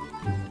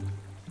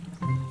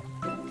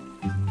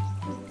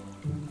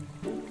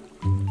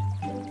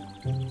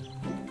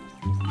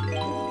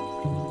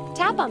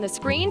 Tap on the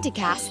screen to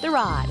cast the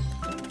rod.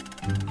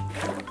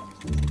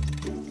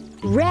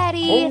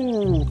 Ready?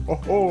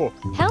 Oh.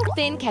 Help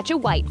Finn catch a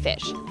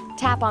whitefish.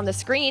 Tap on the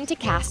screen to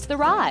cast the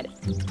rod.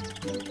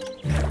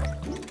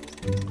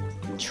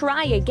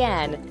 Try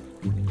again.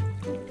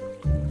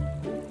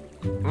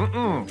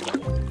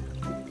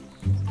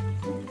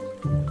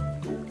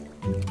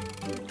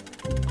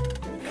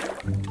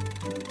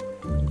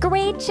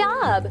 Great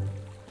job!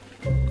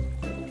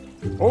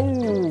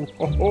 Oh,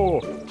 ho,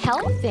 ho.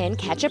 Help Finn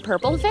catch a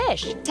purple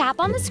fish. Tap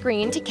on the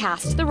screen to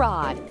cast the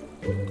rod.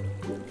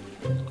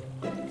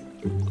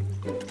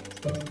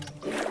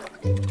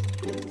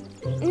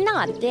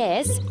 Not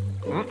this.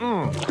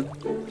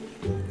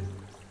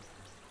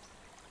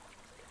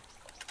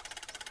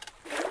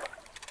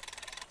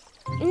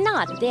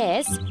 Not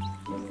this.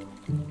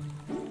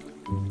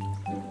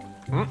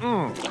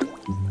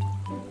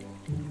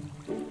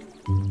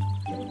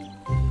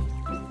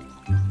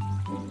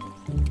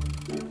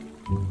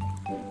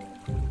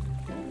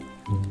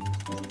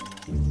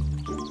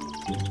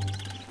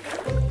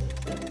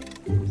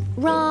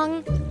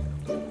 Wrong.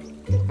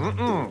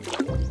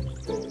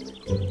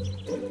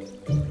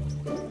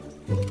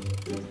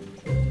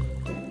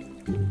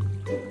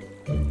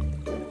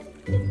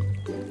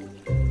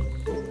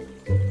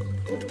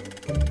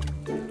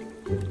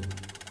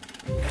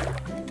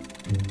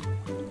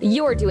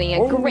 You're doing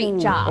a great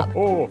job.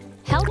 Oh,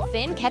 Help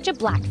Finn catch a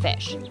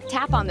blackfish.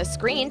 Tap on the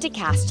screen to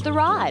cast the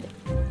rod.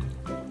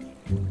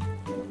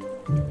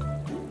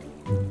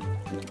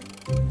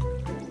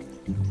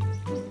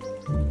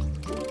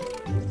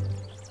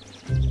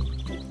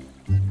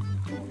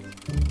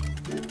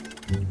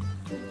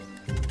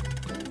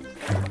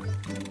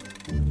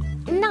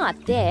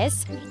 Not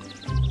this.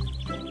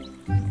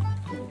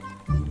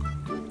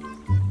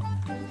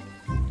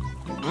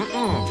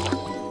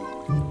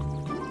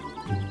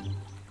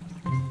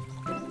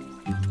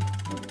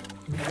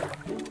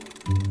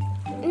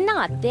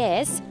 Not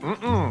this.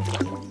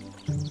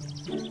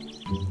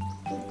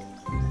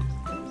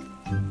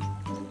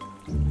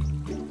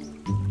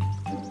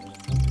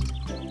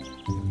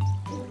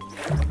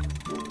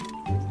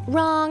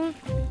 Wrong.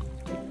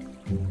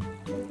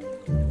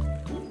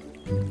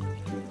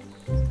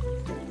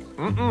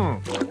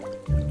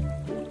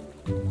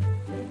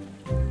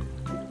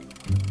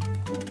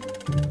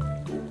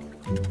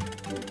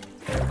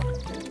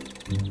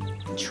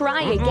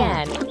 Try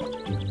again.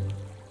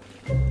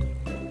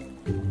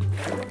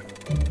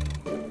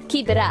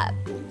 Keep it up.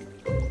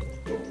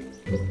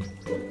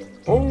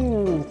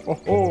 oh, ho,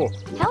 ho.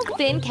 Help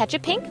Finn catch a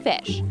pink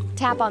fish.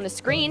 Tap on the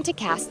screen to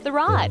cast the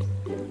rod.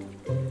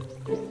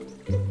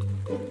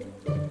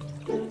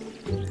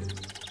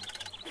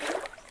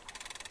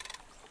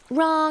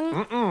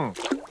 Wrong.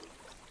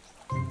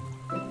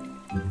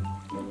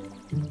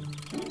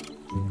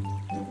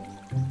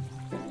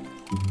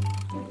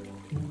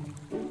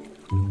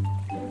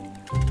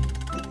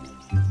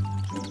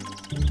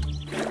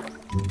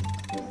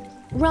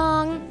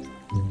 Wrong.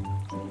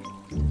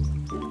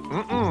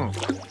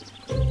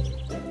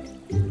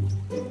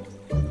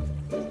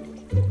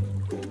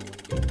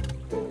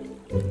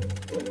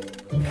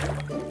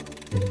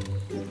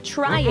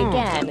 Try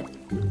again.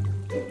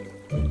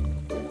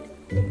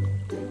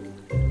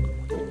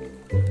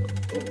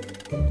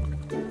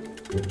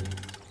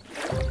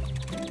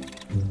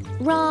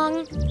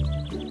 Wrong.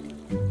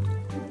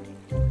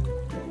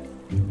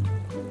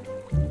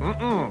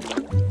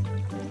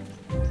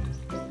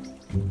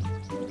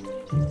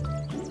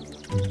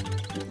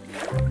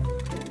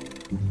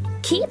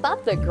 Keep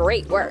up the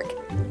great work.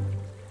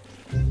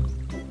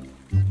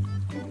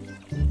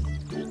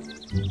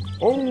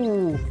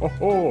 Oh, ho,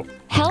 ho.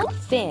 Help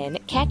Finn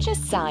catch a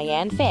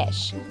cyan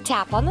fish.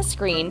 Tap on the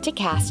screen to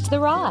cast the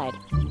rod.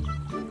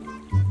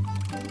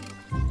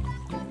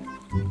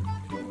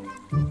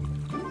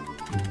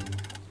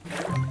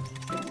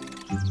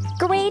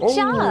 Great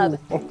job!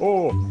 Oh, ho,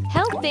 ho.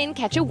 Help Finn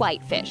catch a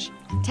whitefish.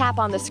 Tap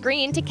on the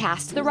screen to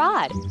cast the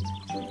rod.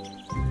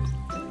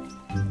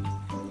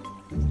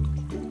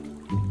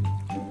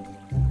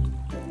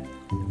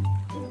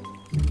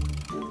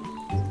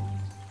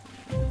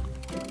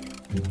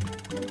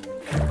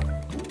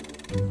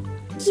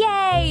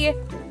 Yay!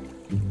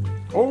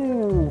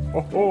 Oh,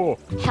 ho, ho.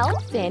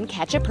 Help Finn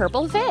catch a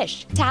purple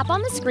fish. Tap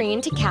on the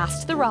screen to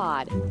cast the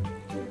rod.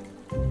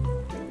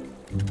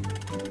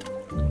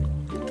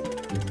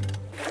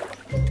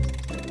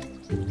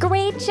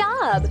 Great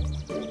job!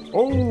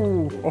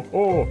 Oh, ho,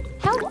 ho.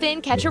 Help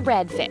Finn catch a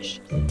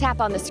redfish.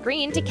 Tap on the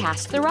screen to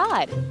cast the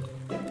rod.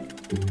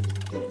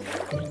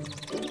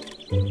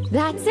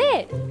 That's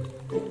it!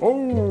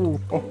 Oh,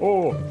 ho,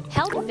 ho.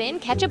 Help Finn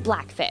catch a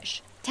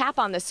blackfish. Tap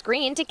on the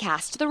screen to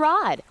cast the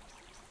rod.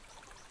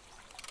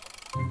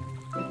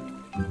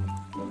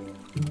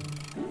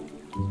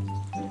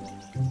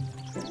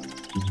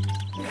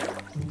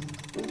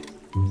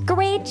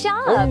 Great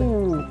job!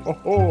 Oh, ho,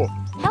 ho.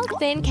 Help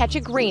Finn catch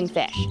a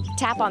greenfish.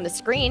 Tap on the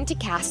screen to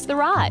cast the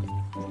rod.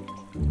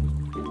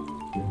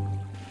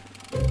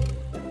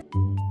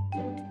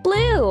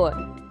 Blue.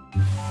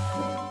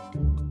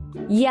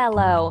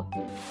 Yellow.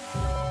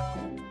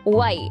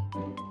 White.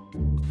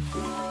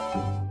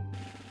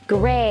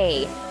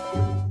 Gray.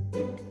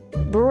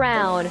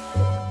 Brown.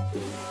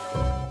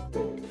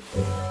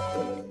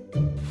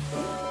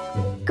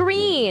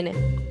 Green.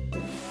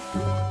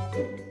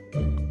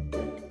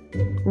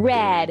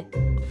 Red.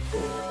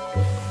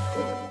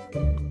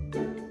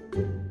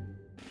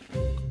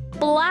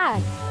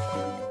 Black.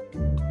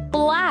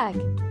 Black.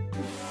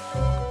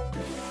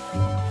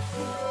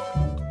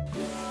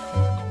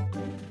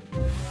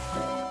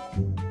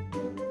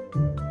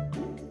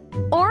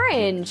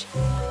 Orange.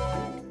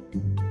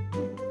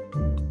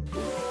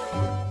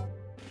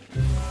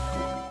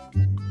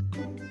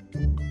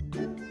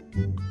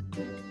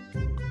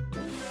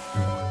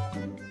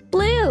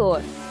 Blue.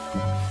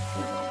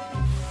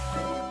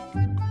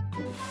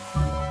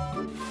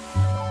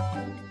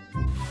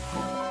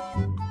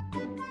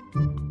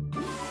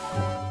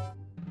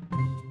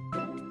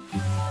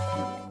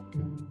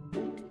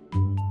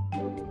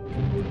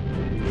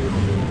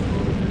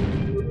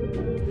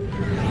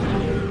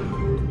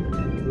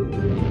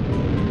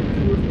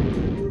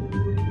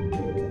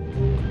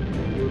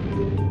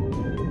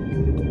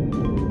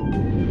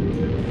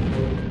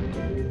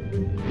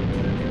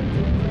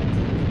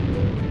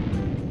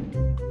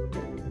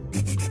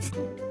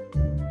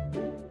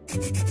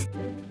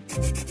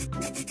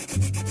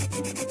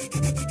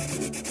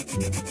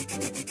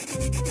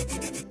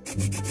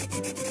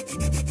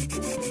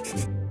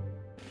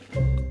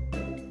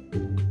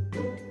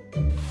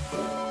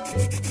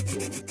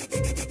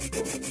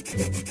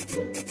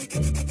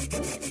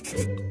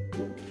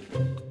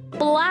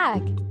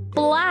 Black,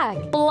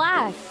 black,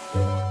 black.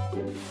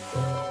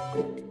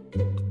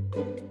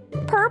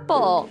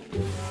 Purple.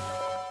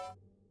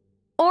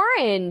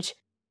 Orange.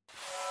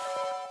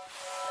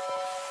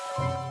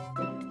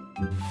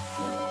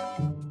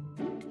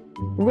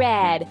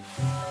 Red.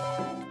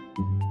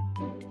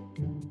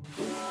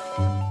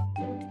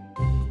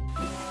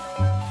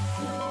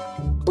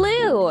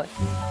 Blue.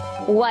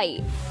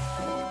 White.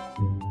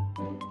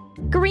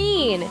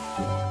 Green.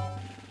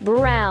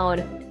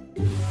 Brown.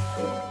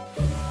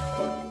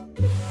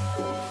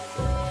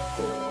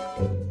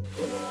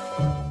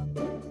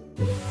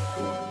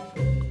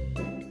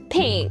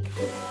 Pink.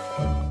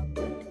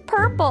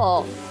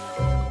 Purple.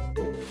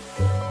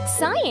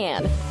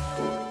 Cyan.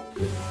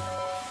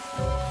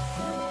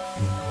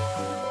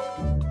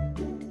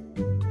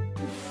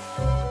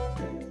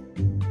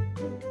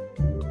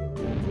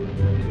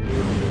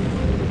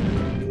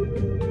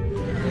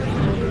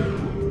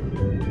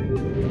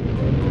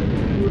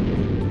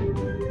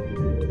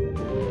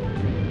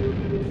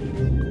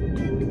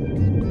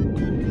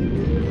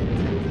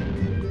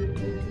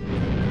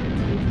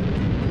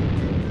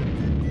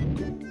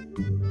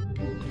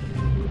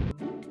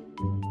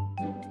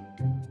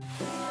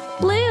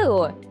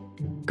 Blue.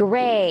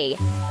 Gray.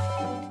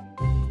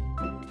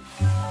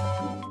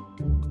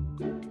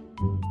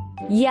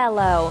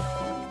 Yellow.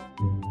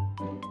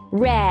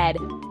 Red.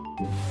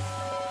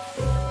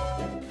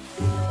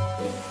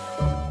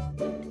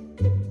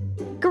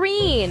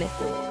 Green.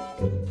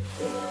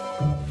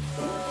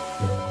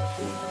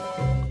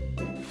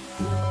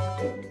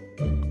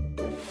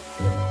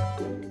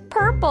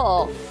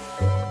 Purple.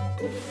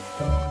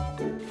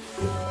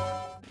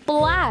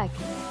 Black.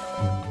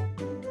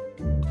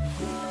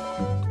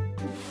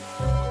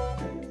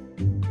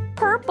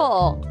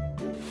 Purple.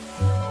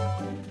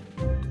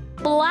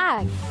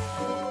 Black.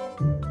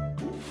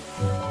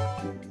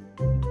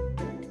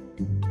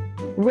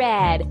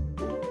 Red.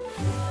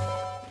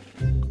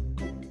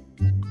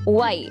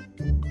 White.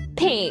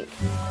 Pink.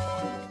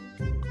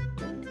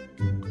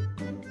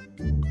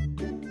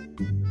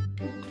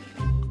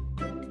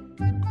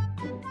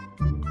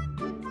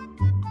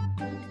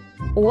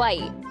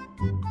 White.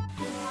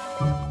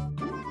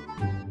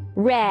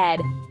 Red.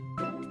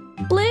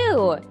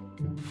 Blue.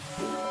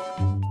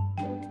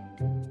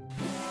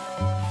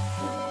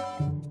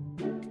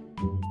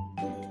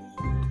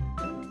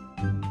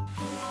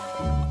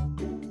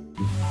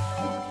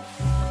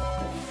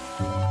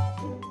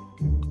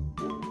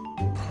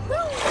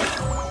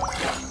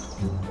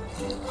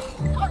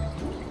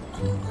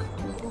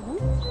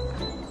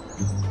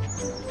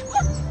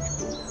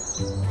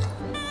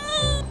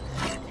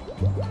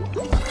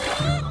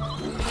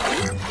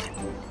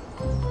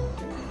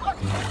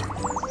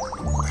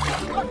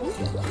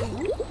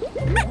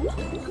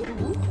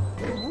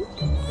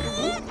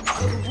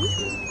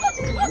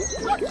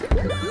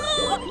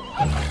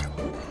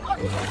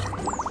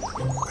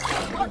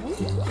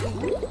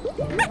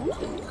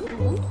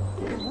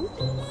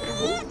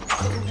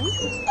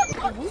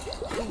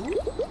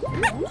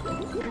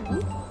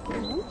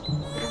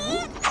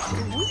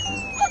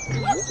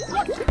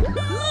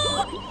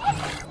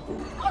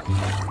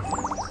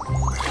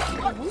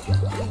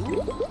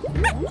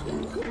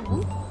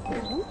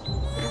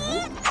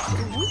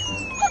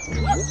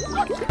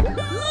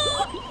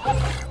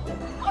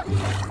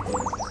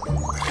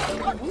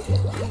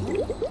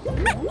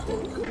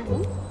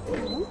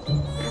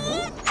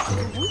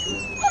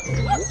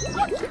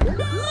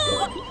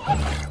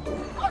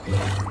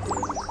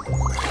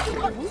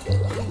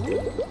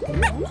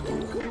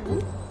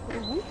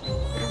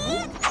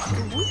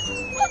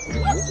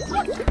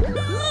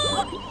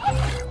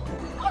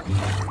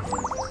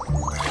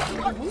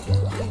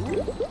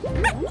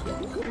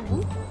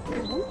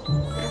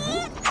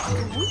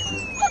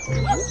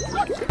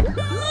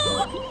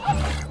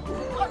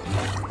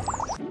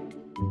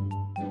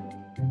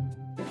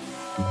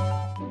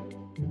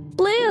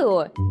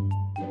 Blue.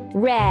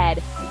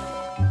 Red.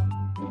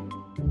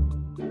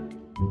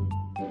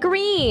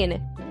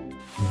 Green.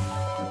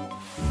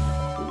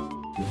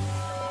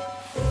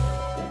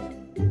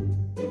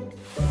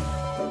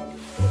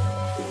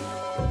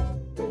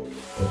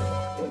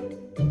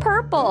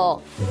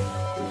 Purple.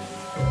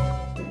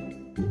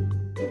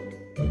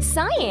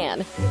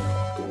 Cyan.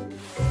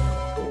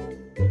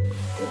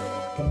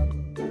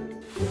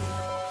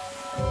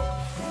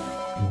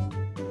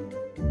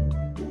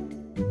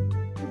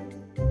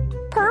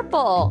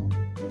 Purple.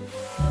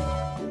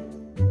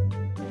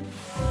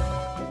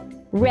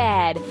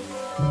 Red.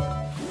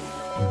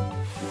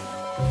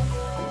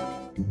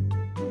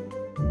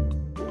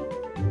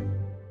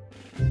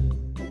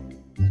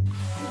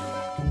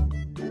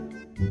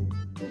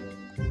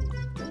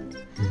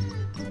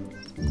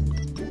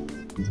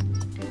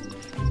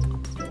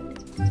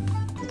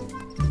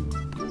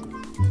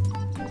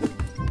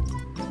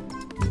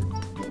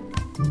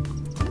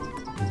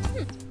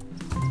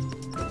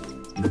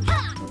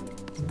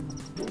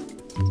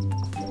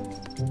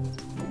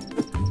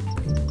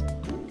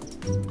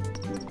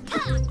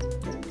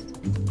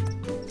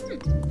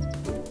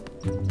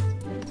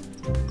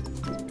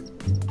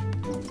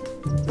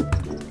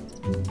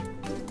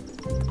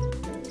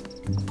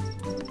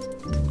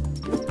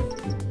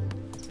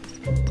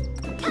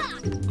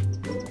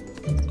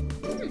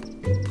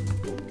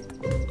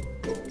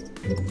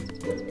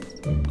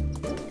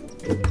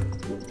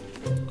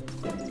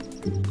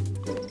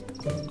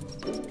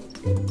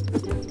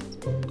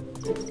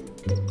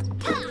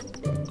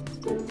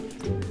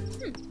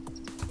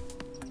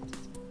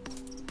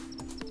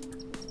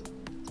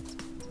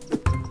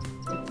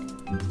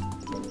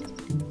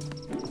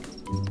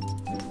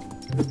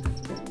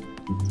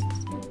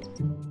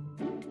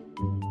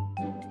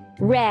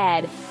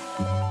 Red.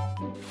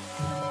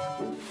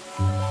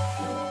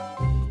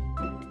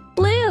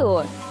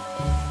 Blue.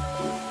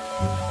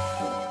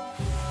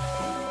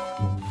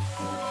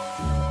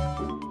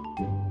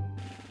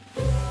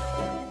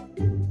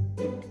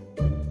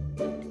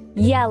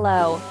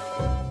 Yellow.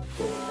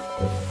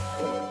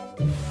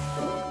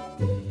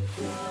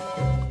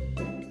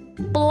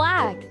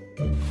 Black.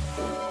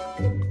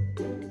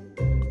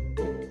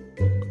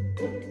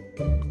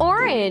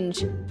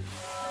 Orange.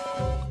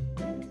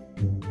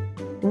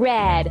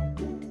 Red.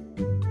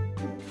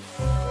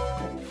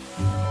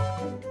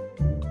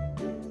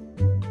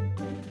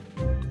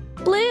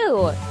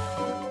 Blue.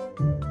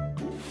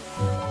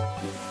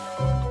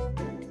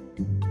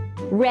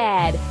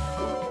 Red.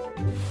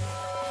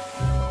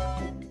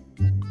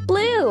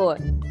 Blue.